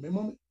gbé wọ̀ mí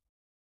mọ́ mi.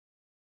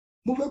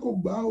 Mo fẹ́ kó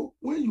gbà ó,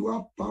 when you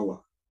have power,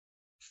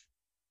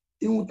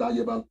 ìhun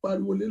táyé bá ń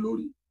pariwo lé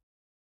lórí,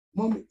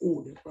 mọ́mì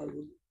ò ní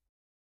pariwo lé.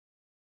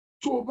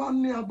 Tó o bá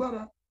ní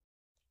agbára,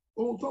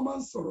 ohun tó máa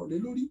ń sọ̀rọ̀ lé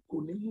lórí kò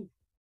ní mú.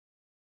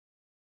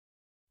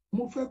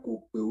 Mo fẹ́ kó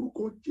pe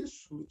orúkọ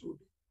Jésù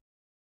nítorí.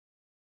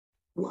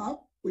 Wàá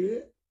pè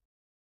é.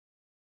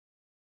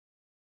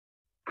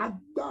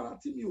 Agbára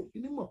tí mi ò fi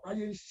ní mọ̀ pé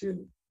ayé ń ṣe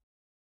ni.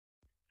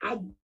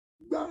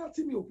 Agbára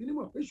tí mi ò fi ní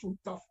mọ̀ pé èṣù ń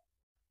tafà.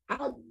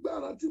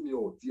 Agbára tí mi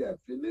ò tiẹ̀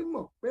fi ní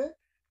mọ̀ pé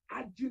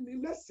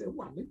ajínilẹ́sẹ̀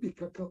wà níbì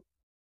kankan.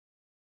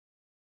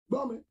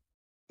 Gbọ́ mi,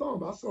 tọ́wọ́n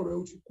bá sọ̀rọ̀ ẹ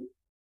ó ti kú.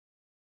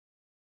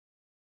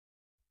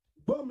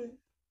 Gbọ́ mi,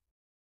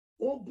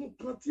 ogun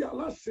kan tí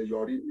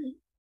aláṣeyọrí ní,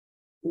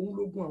 òun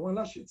lógun àwọn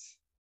aláṣetì.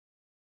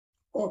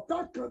 Ọ̀tá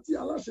kan tí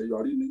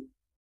aláṣeyọrí ní,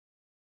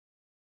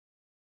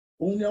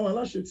 òun ni àwọn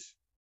aláṣetì.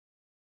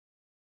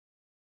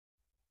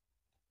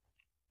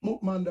 Mo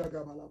máa ń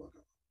dàgbà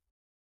balabala.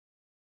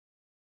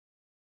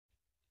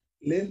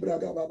 Lembra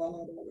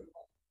gababalabala.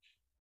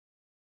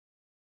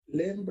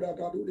 Lembra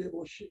gadude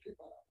boshike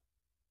bala.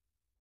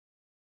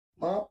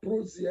 Ma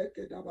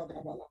prozieke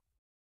dabagabala.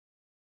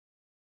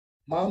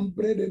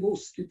 Mambre de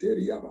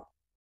boskiteriaba.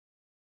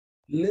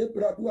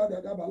 Lebra dua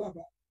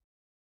dagabalaba.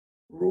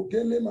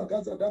 Rogele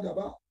magaza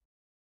dagaba.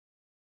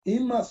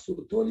 Ima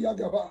sotolia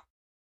gaba.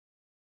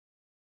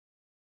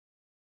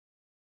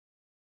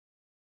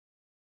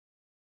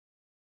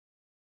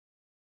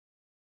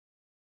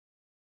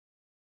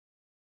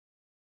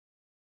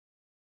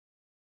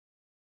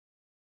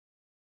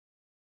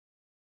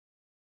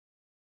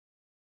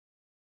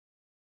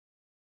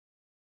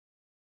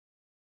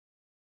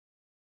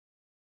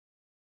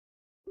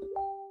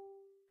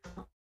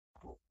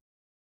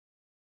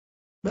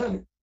 Bẹ́ẹ̀ni.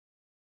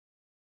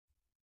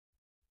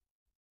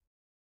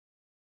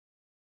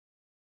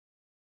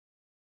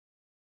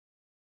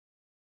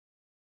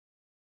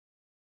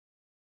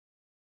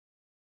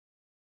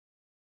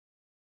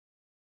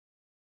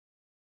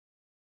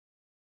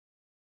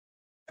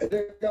 Ẹ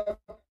jẹ́ ká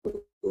pe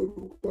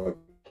orúkọ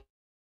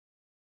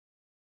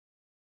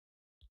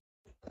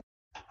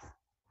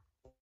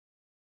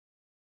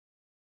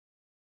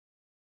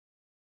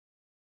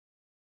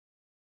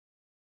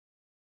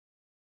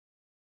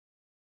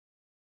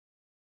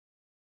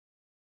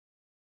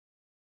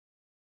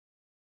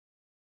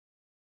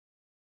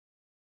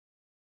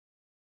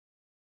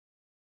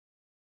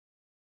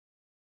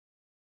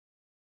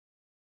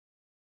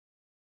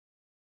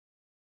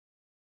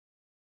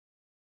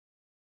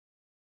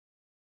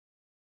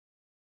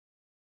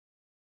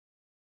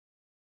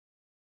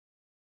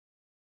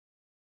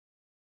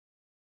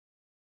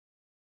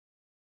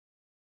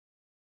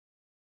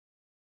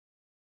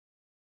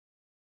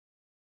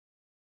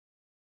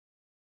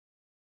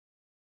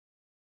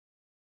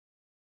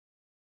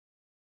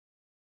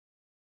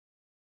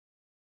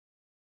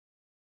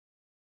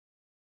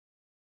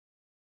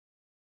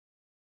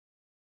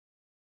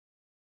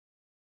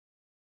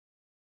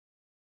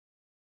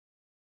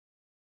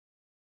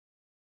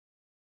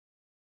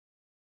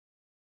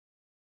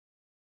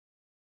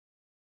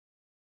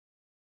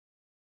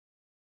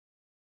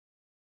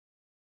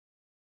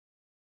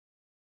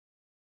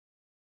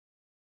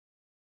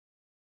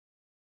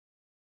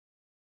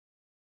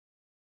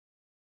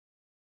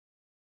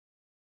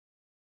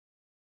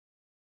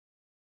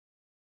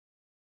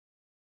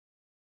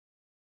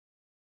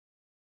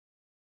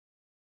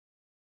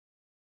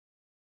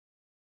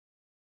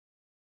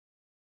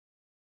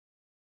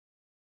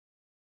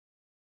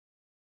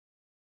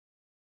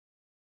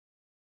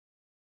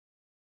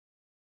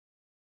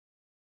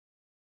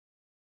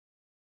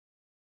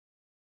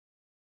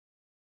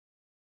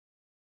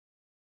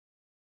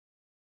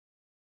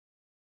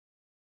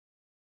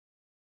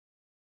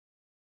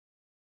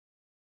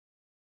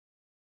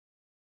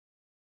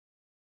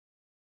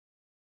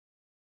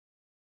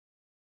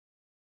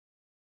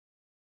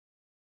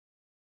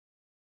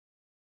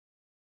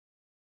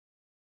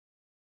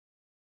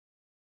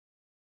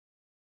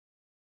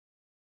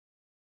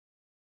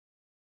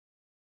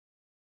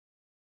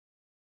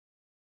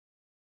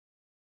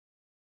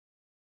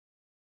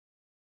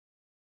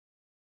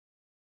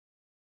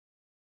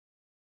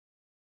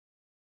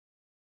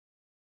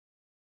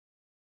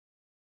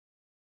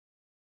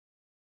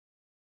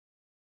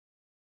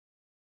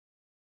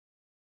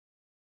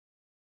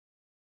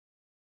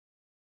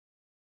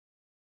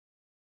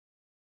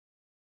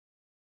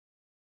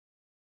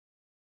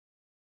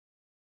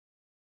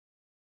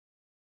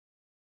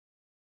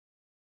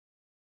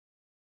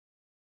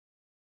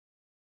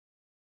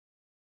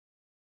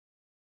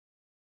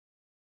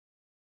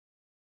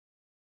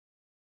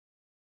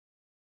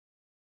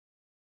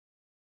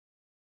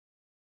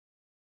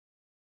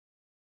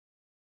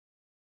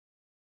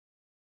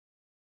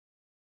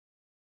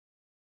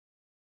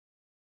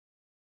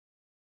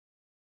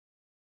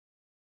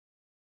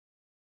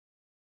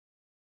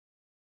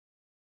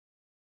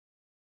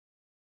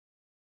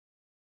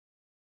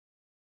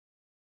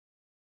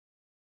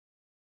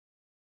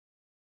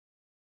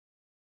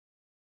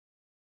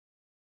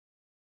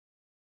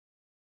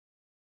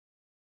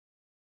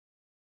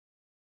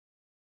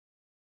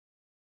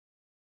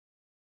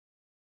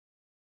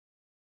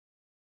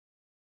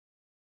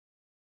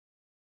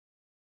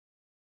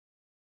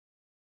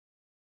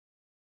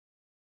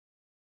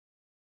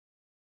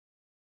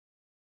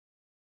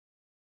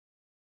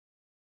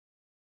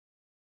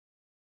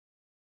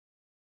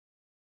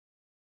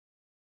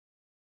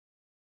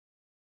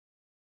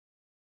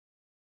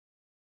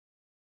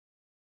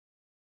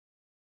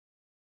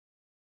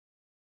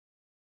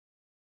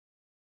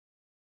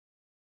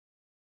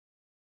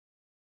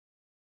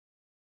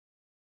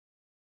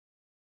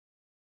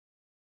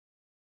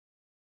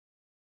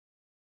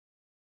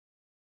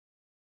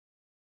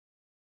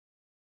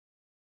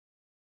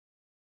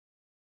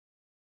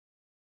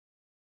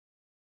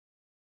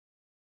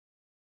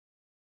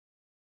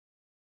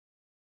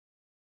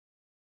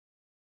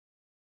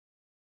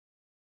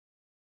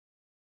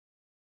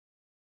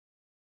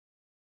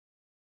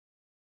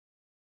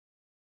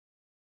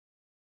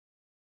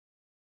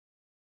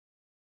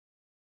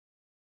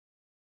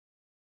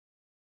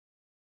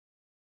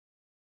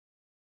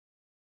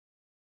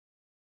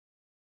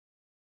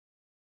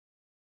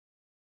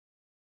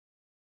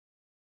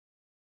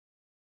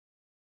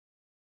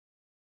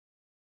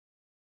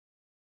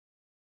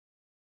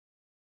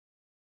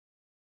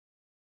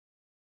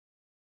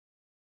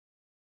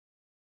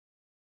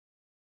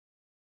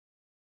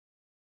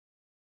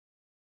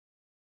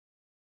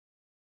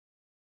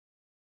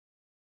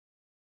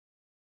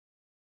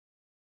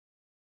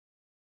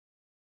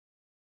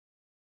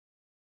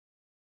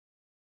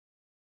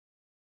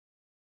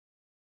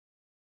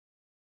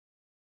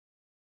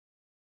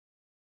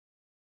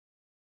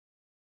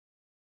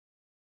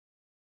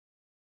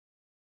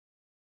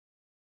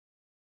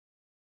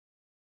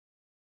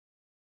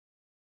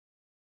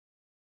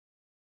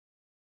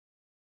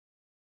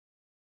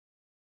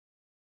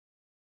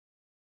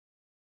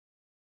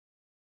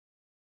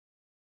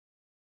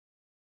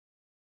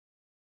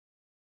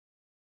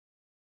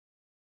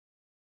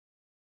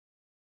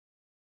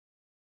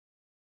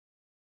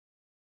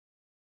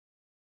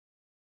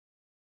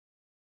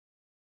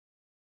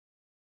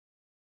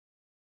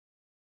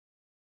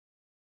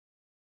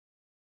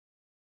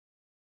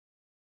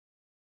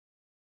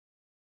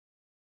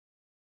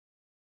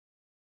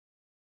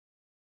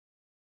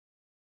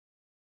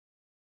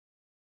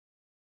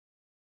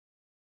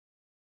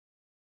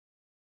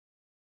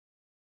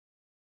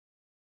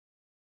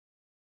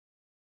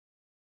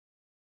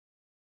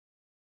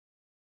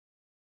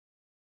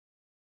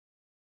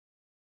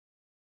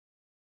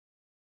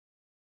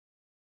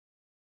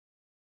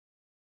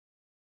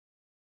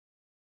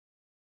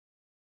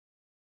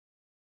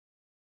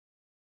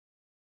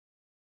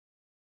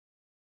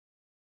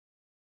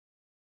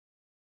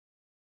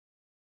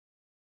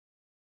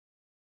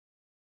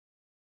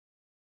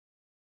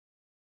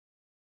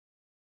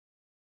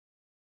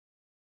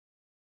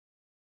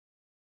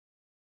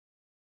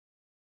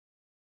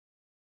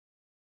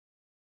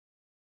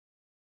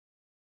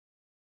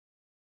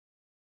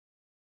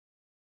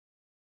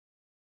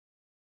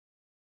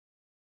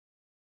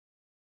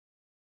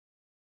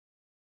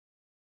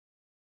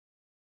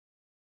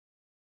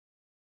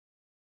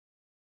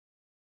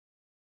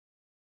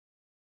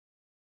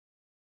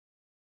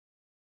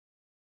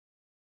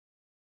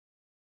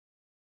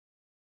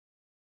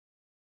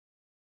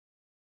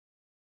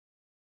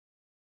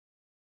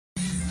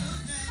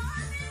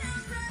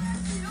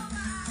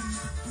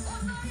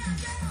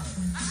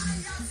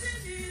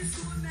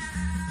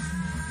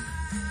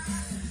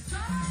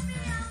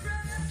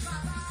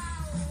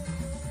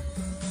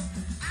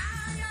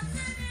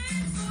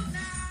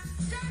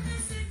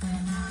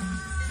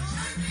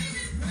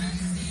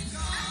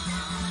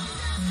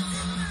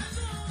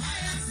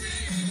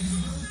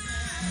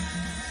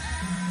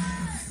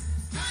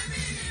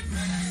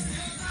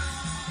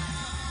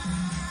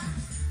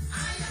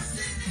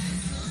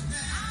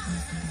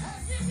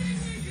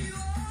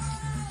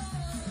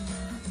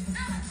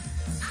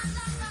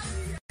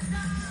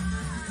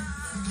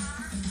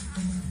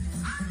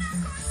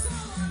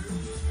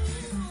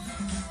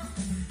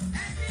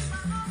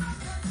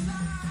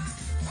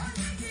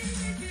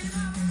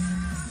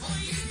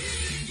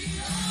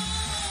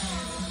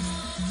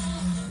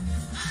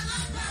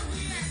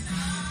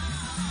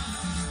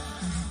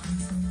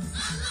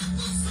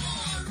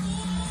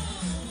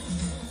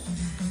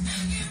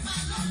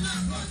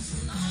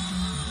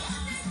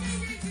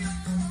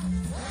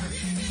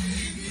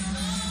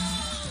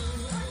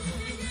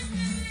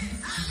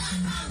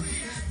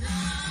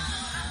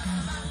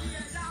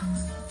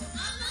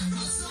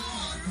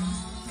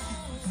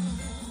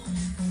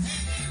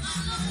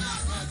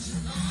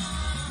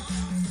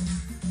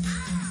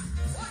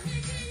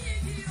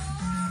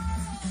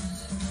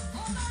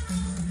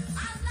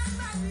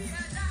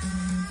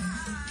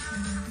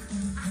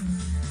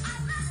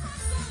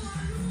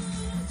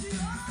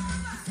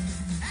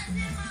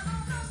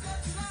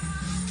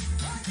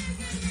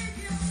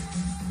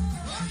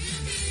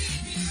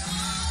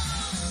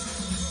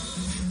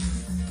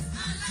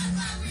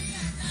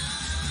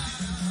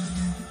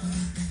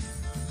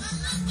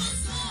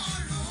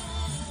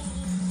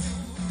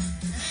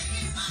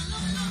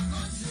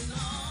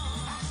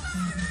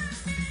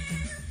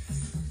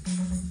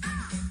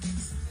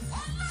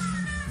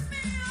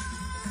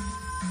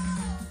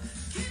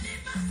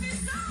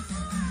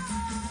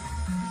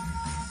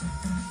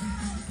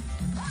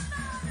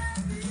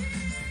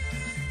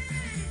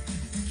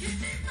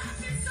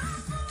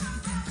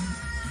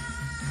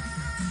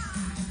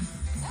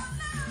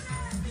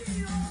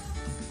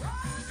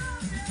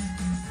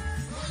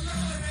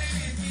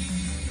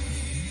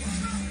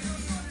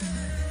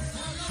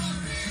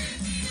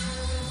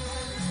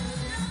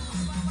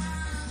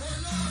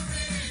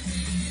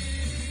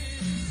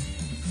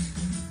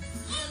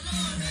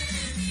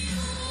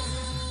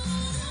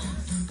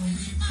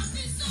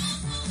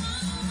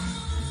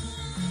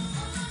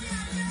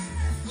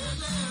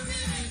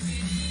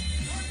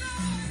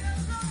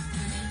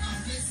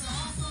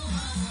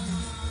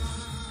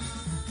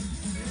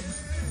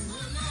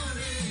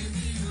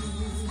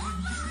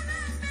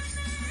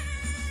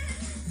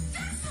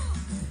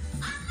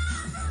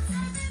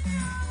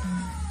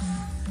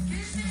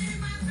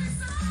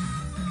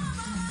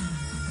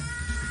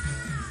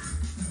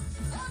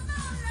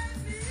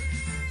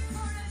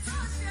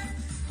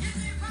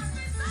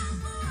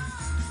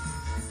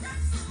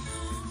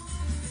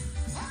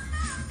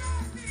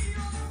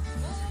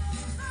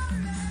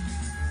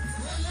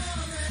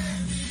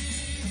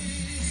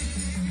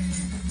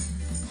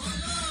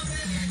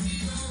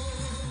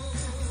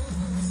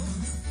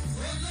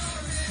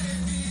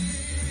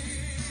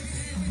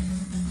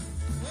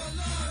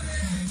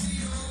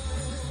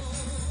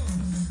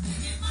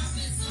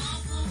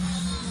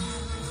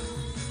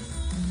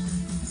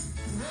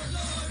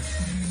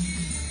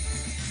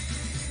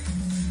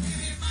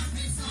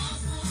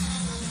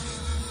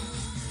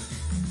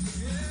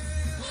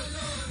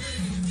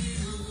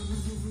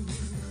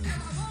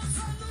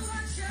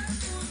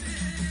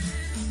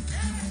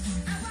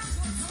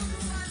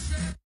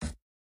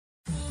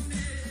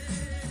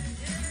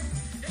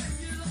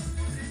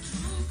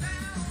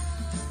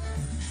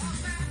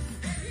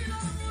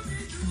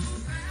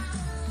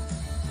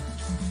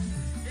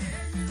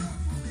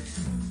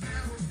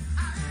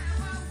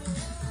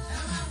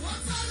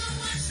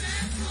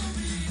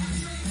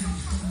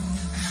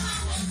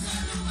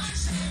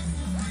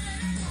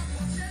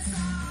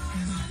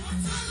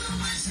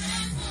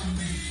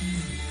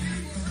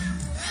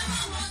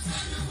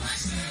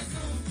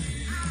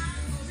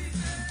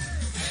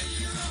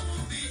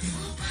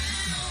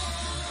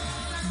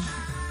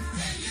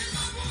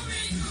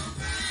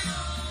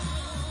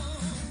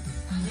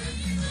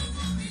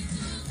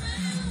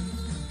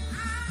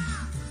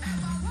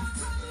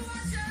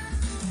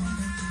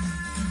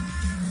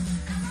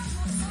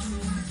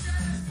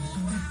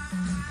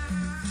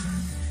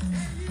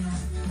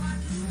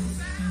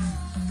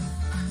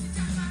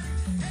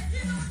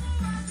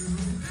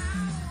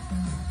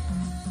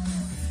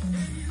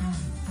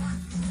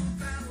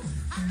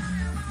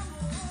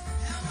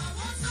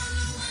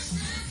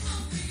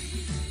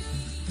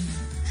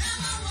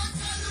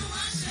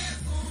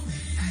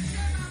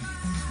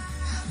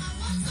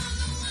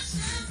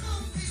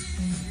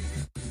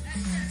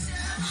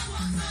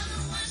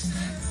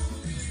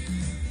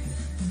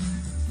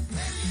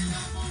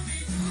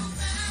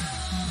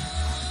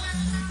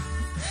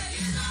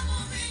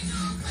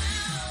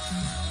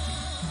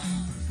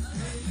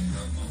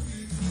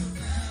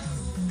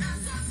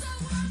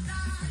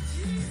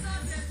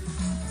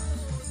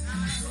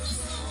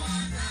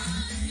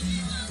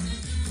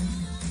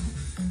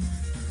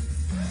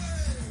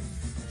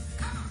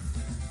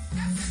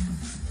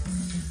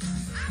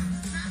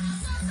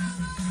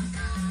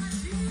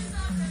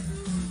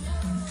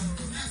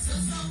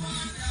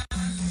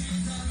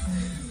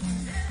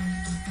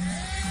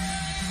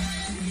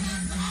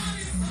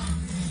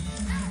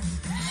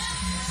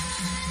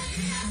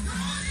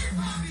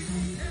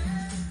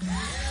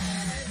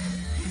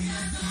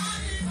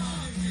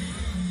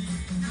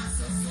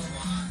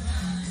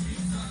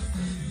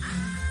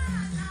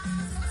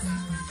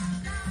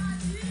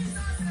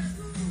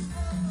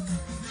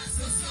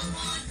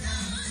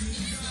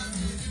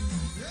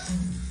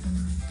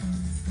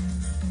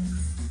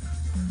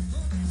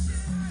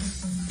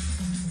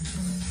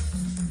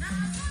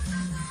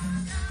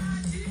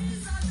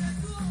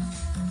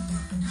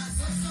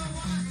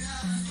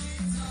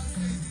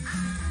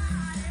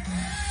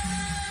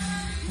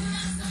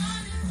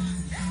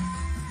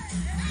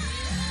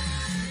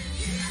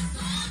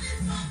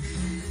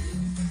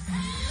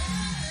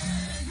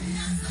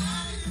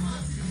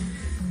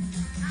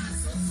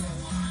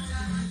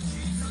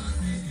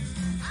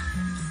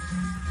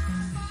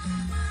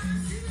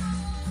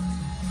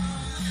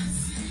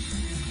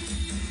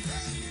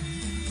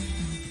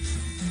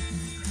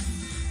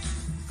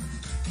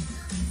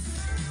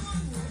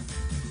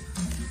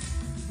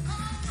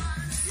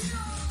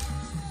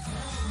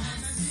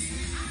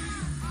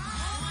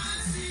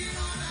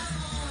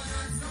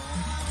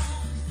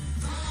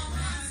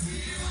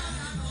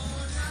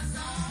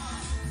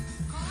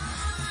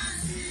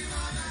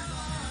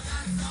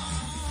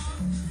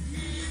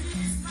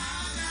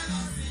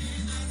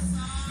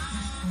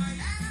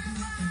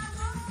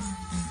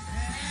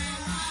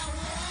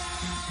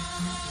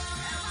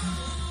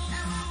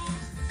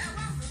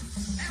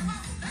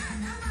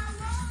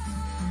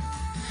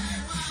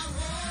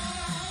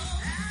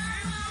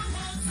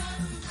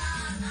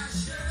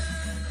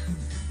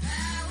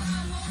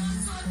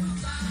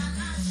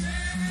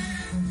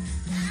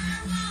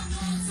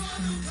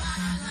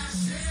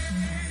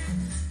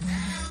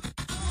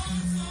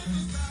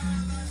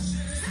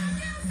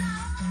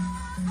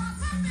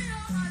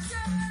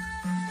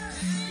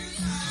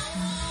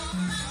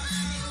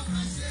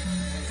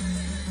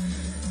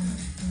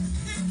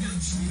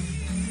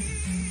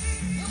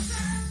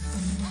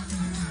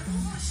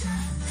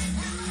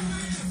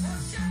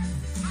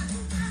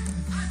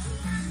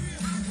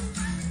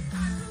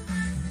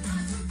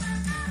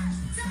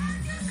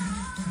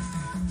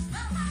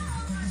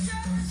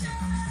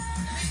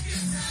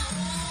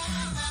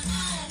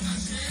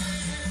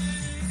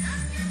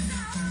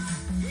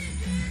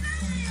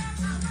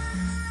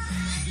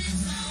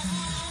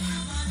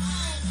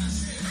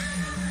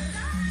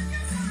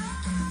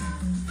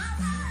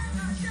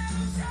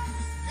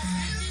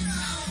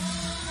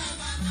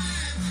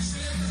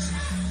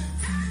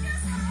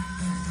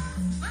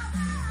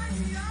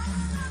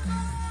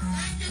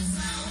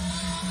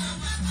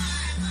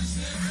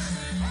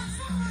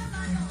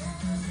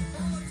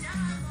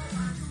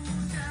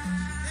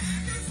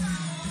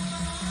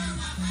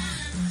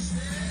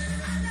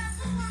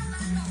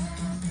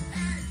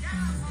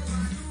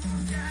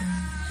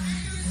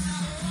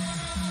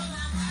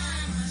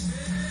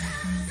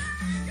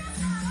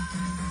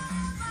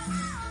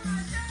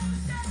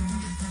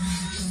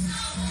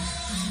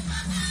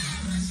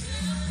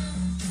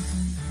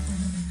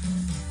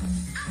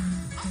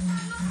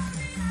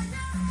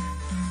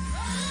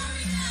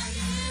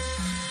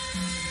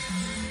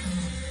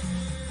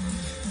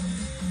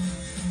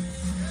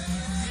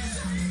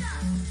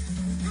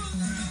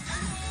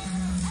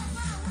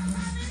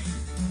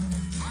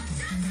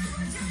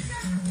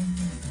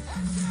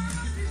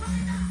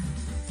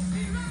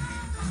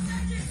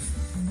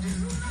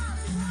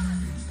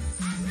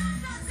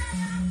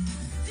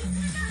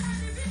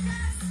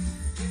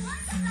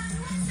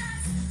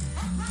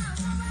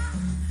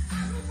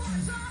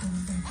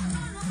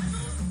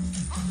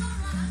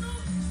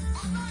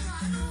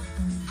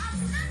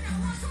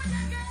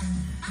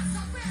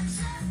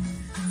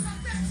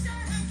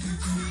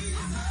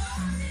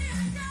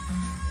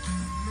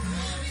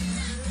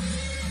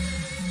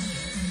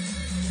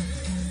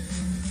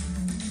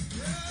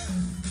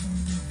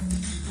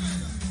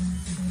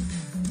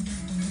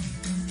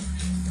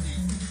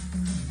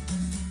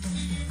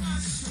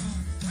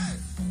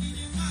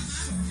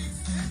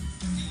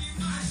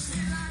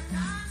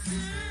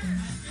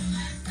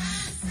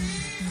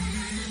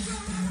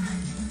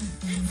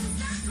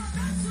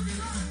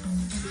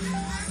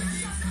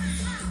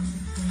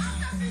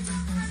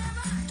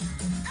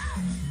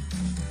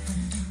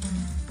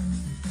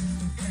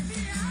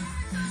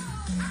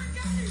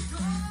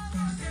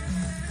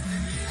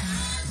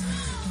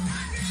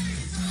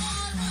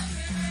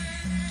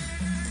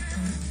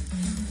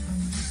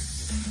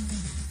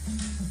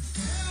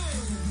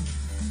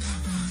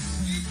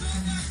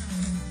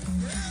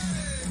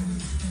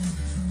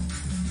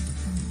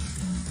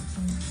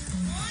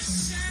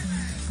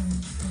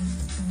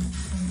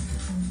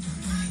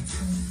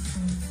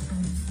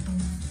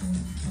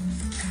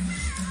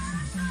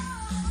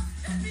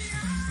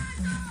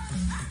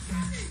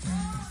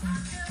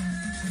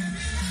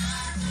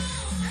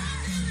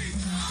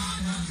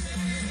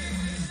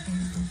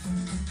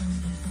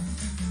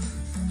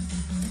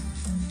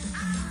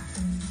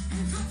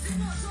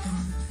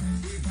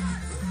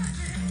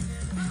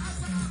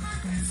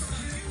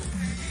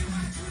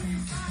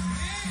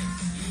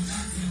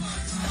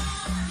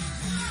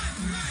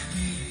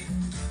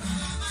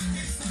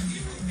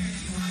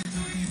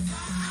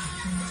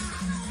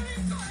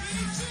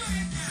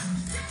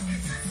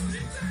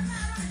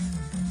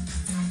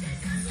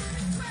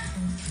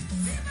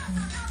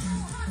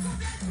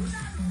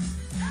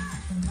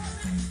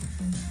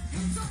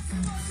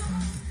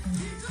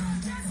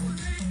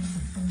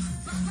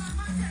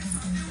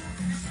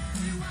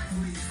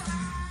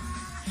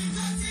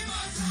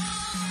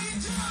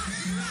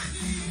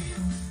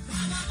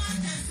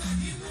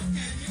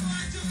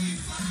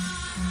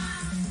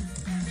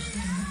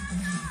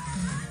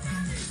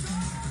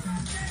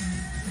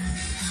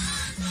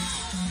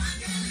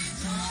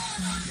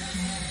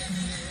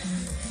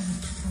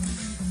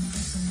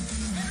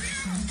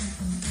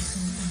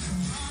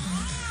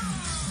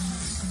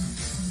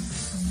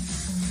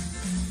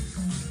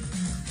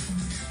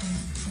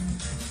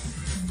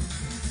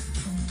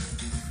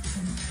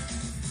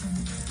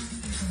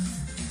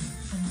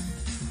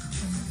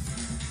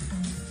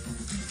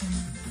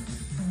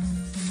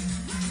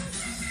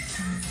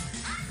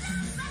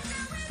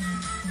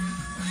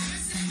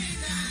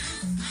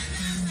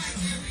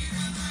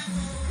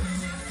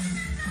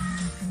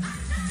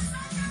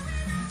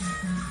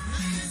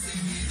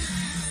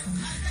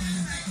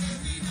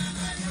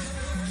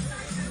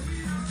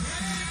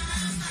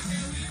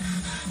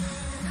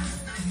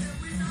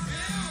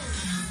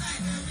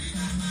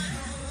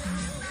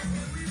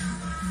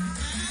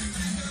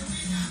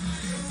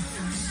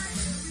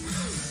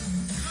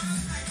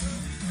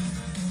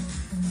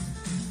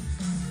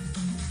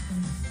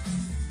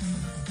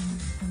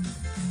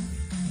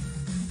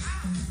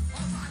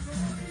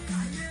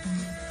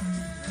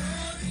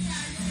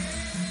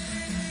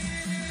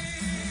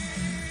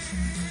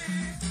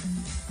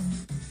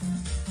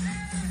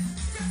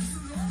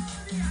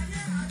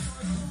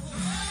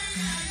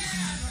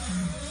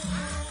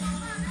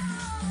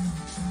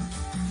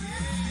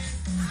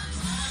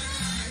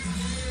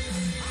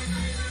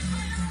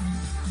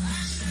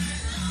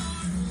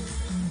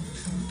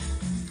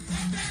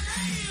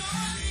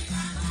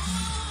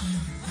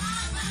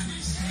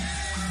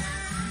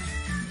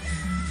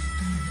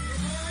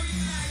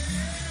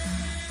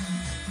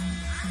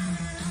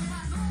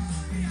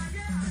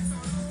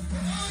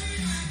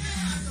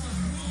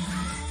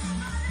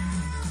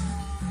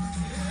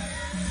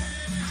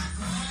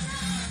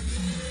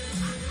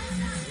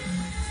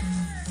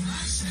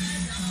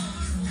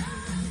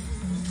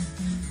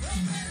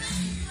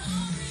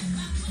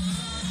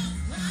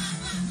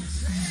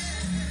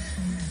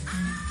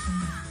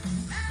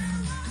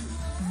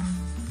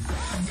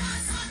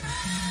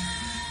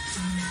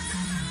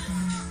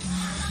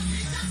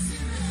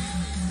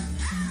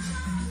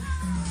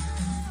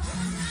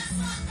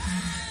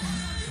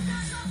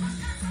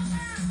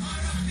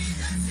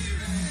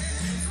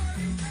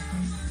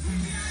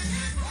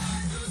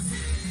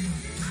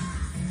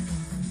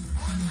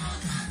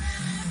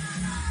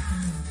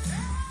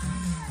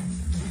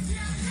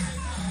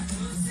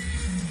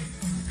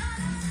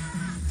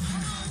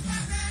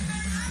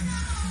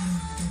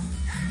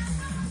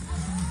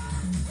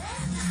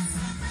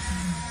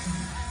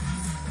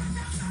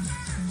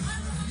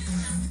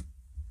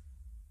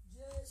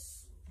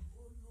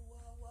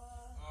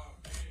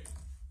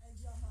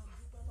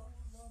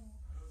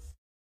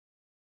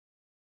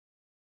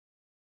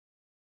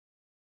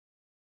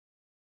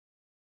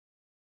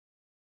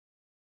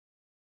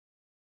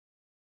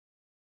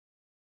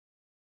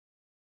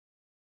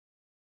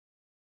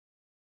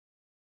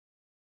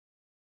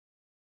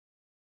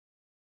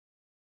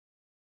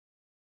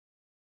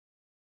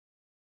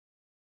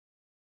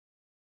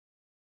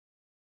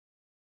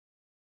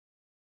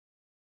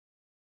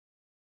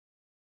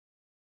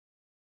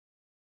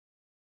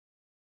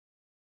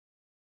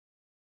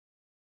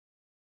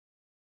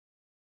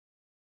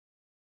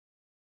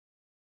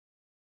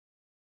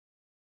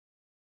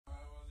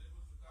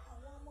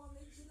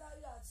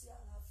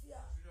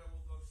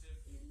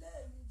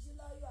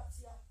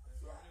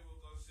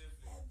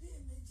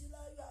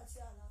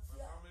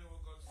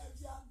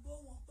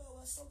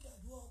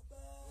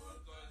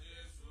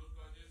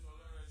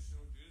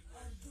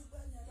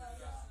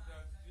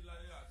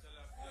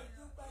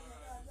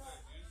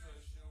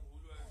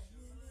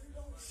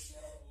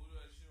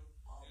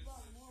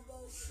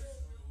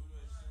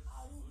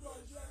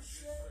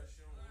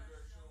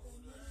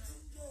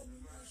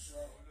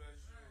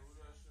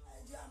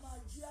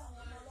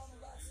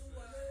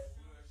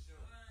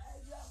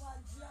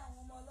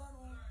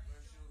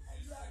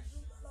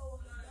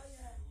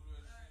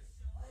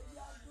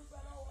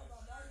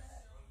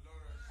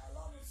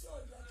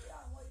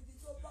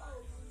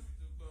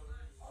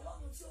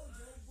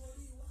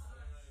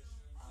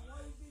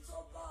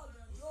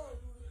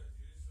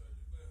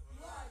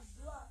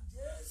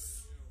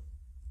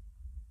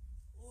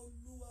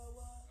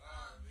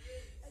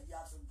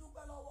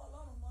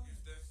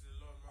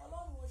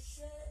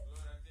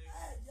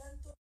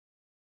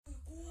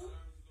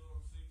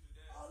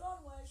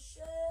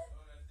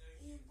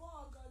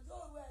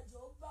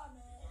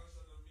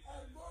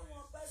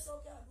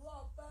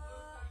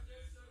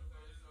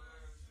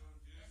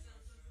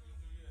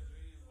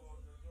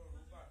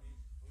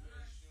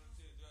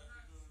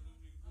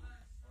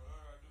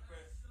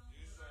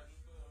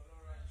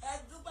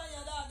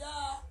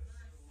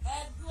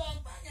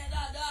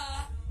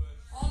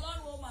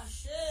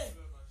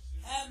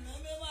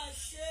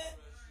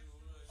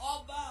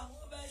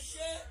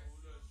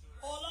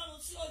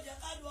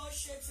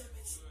ṣe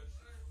tèmi tí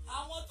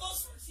àwọn tó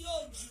sùn tí ò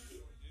jí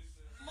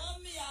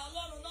mọ́mí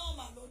ọlọ́run náà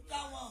mà ló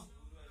dá wọn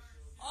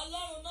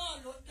ọlọ́run náà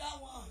ló dá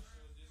wọn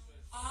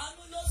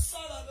àánú ló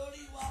sọ̀rọ̀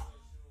lórí wa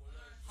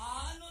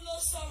àánú ló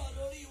sọ̀rọ̀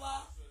lórí wa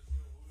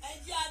ẹ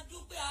jẹ́ a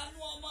dúpẹ́ àánú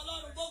ọmọ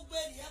ọlọ́run gbogbo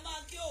ènìyàn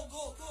máa kí ògo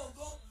ògo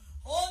ògo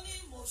ó ní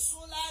mo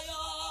sùn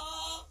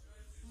láyọ̀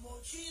mo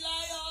jí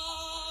láyọ̀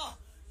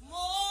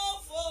mo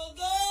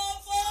fògo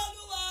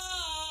f'Olúwa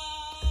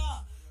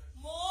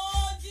mo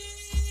jí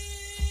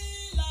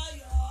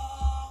láyọ̀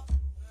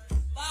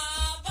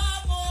bàbá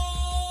mo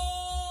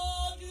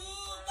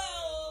dúpẹ́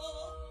o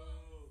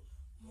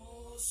mo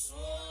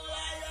sùn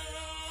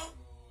láyọ̀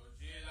mo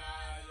jí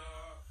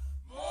láyọ̀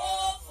mo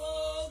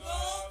fògo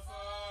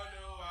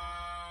f'Olúwa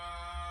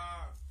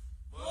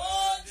mo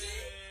jí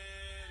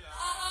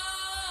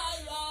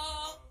láyọ̀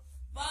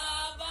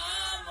bàbá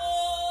mo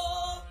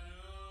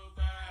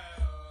dúpẹ́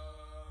o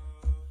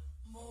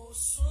mo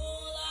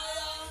sùn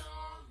láyọ̀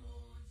mo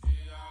jí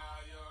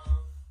láyọ̀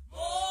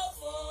mo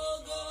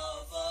fògo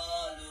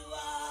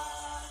f'Olúwa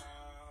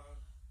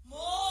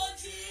mo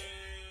jí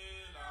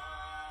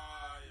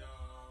láyọ̀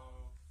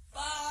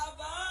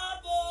bàbá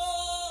mo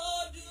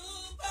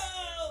dúpẹ́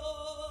o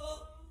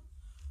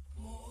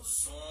mo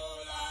sùn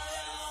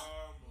láyọ̀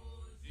mo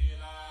jí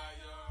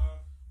láyọ̀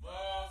mo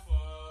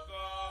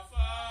fògo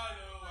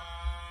f'Olúwa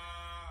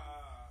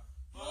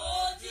mo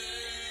jí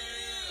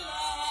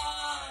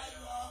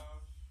láyọ̀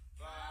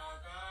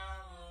bàbá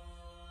mo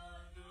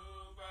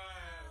dúpẹ́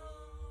o.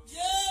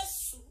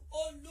 Jésù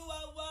Olúwa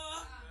wa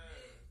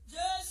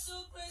Jésù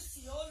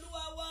Kristi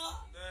Olúwa wa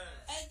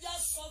ẹ jẹ́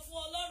sọ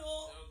fún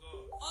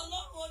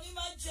Ọlọ́run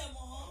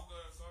onímájẹ̀mọ́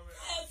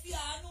ẹ fi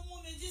àánú mú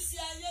mi jí sí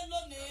ayé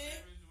lónìí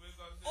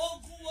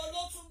ogun wo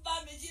ló tún bá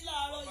mi jí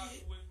láàárọ̀ yìí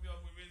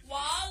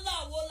wàhálà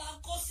wo la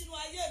kó sínú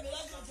ayé mi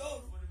lọ́gànjọ́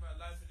òru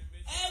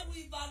ẹrù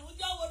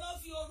ìbànújẹ́ wo náà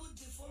fi òru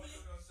dì fún mi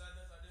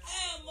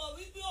ẹ mọ̀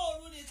wípé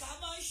òru nìkan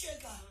máa ń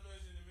ṣèkà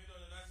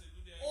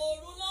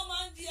òru náà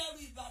máa ń di ẹrù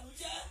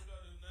ìbànújẹ́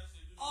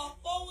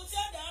ọ̀pọ̀ ohun tí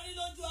ẹ̀dá ń rí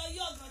lójú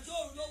ayé ọ̀gànjọ́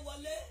òru ló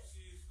wọlé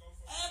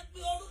ẹ pe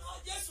orúkọ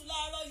Jésù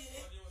láàárọ̀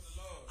yìí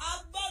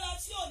agbára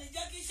tí ò ní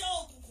jẹ́ kí iṣẹ́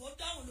òkùnkùn ó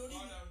dáhùn lórí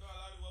mi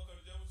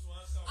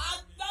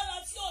agbára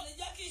tí ò ní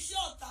jẹ́ kí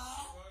iṣẹ́ ọ̀tá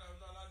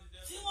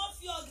tí wọ́n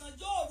fi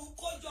ọ̀gànjọ́ òru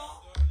kó jọ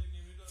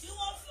tí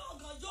wọ́n fi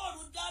ọ̀gànjọ́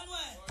òru dánú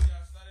ẹ̀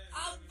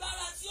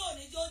agbára tí ò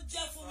ní jẹ́ ó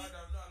jẹ́ fún mi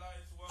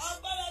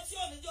agbára tí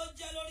ò ní jẹ́ ó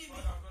jẹ́ lórí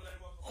mi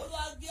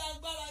Olúwa gbé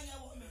agbára yẹn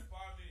wọ̀ mí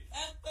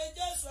ẹ pe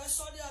Jésù ẹ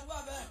sọ ní àdúrà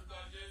bẹ́ẹ̀.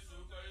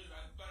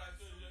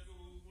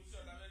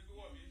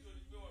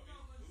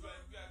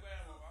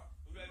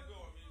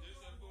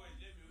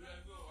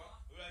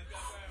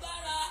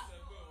 Agbára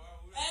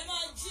ẹ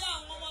máa jí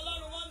àwọn ọmọ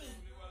Ọlọ́run mọ́ mi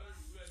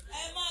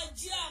ẹ máa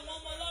jí àwọn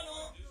ọmọ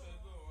Ọlọ́run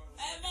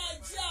ẹ máa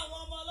jí àwọn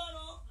ọmọ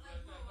Ọlọ́run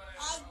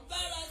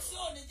agbára tí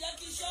ò ní jẹ́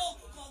kí iṣẹ́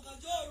òkùnkùn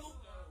ọ̀gànjọ́ òru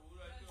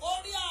kó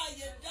rí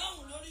ààyè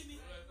dáhùn lórí mi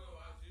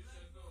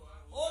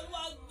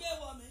Olúwa gbé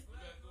wọ̀ mí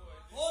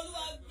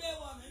Olúwa gbé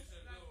wọ̀ mí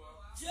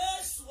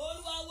Jésù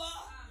Olúwa wá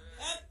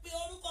ẹ pe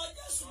orúkọ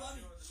Jésù wọ̀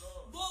mí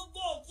gbogbo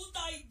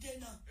òkúta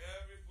ìdènà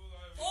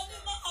ó ní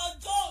má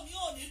ọjọ́ òní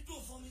ò ní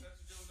dùn fún mi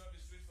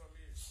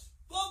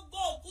gbogbo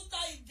òkúta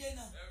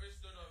ìdènà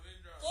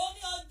ó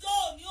ní ọjọ́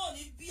òní ò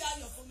ní bí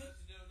ayọ̀ fún mi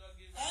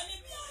ẹni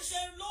bí a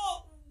ṣe lọ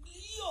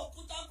yí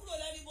òkúta kúrò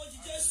lẹ́nu ibojì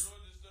Jésù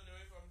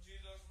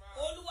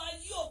Olúwa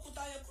yí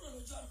òkúta yẹn kúrò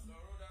lójú ọ̀nà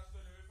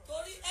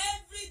torí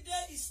every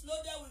day is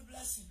loaded with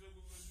blessing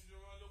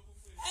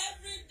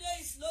every day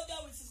is loaded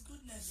with his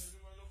goodness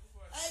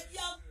ẹ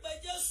jẹ́ á pe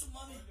Jésù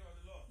mọ́ mi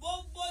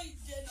gbogbo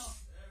ìdènà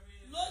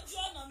lójú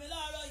ọ̀nà mi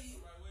láàárọ̀ yìí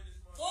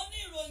tó ní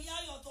ìròyìn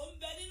ayọ̀ tó ń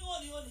bẹ nínú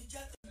òní òní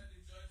jẹ́ tèmi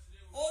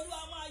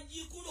Olúwa máa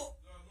yí kúrò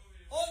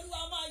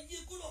Olúwa máa yí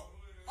kúrò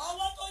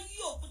ọwọ́ tó yí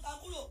òkúta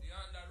kúrò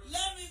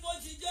lẹ́nu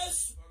ibojì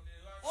Jésù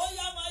ó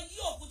yá máa yí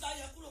òkúta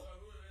yẹn kúrò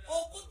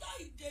òkúta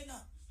ìdènà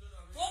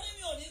tó ní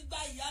mi ò ní gba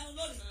ìyanu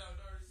lónìí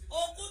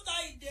òkúta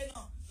ìdènà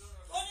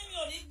tó ní mi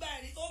ò ní gba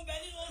ẹ̀rí tó ń bẹ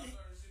nínú òní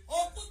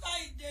òkúta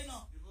ìdènà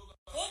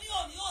tó ní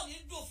òní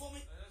dùn fún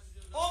mi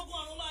ogun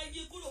ọ̀run máa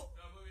yí kúrò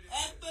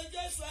ẹ pe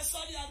Jésù ẹ sọ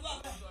ní àdúrà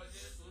bẹ́ẹ̀.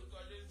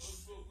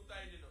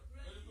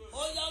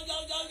 Ó yá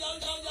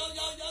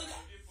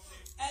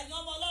ẹ̀yin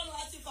ọmọ Ọlọ́run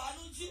àti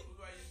fàánú jí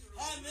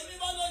ẹ̀mí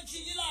mímọ́ ló jí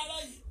yín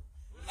láàárọ̀ yìí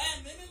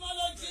ẹ̀mí mímọ́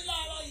ló jí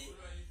láàárọ̀ yìí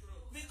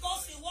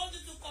because he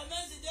wanted to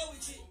commence the day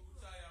with you.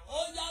 Ó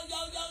yá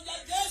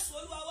Jésù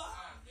Olúwa wá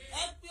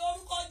ẹ pe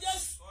orúkọ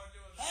Jésù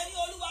ẹni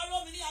Olúwa rọ̀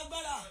mí ní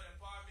agbára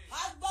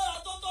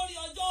tó tó rí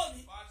ọjọ́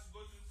òní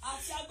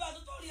àti agbára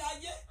tó tó rí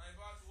ayé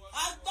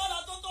agbára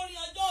tó tó rí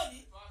ọjọ́ òní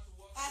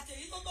àti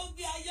èyí tó tó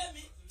gbé ayé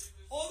mi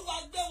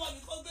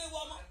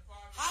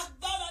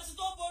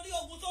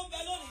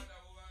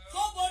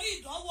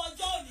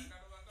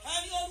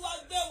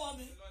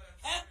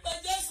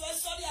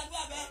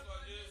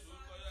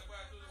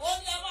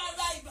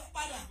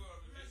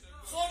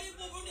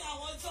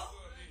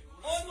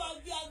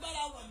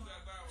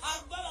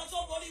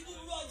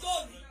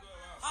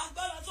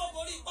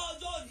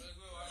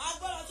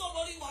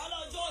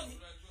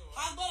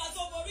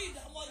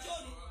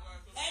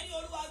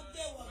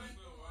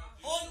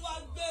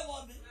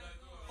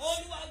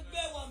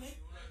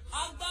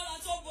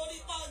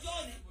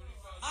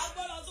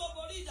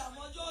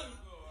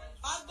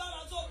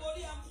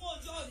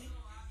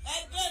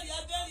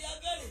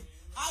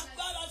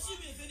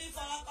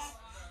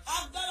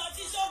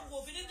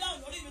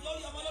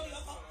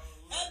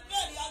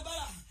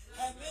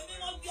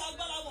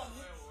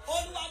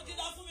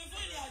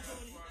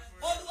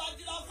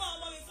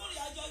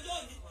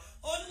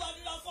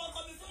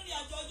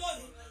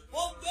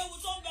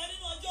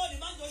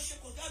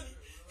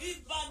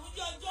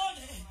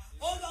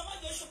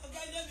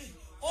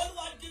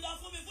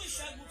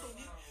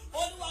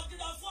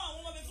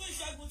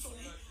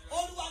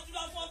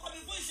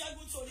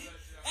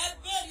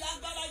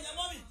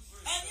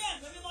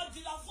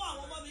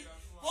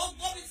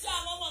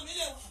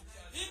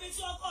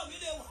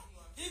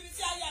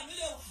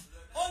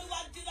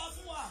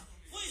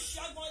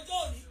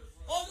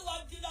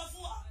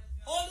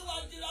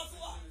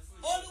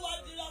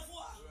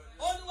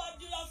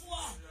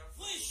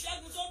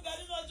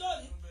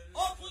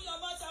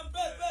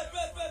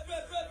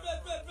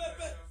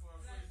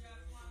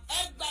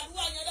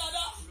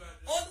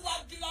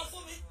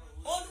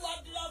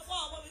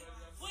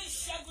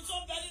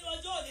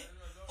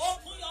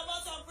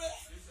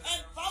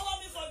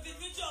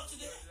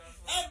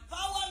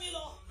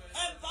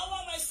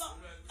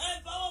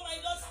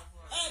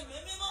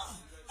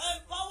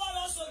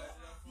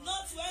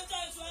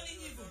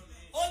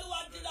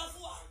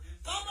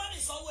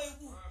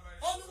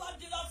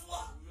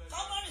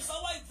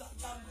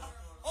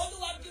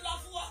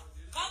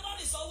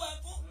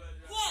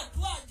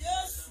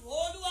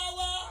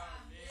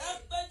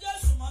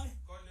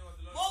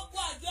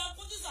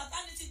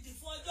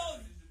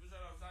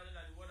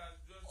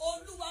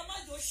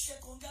ṣe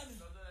kóńgá mi. It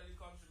doesn't really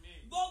come to me.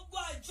 Gbogbo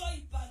àjọ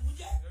ìpè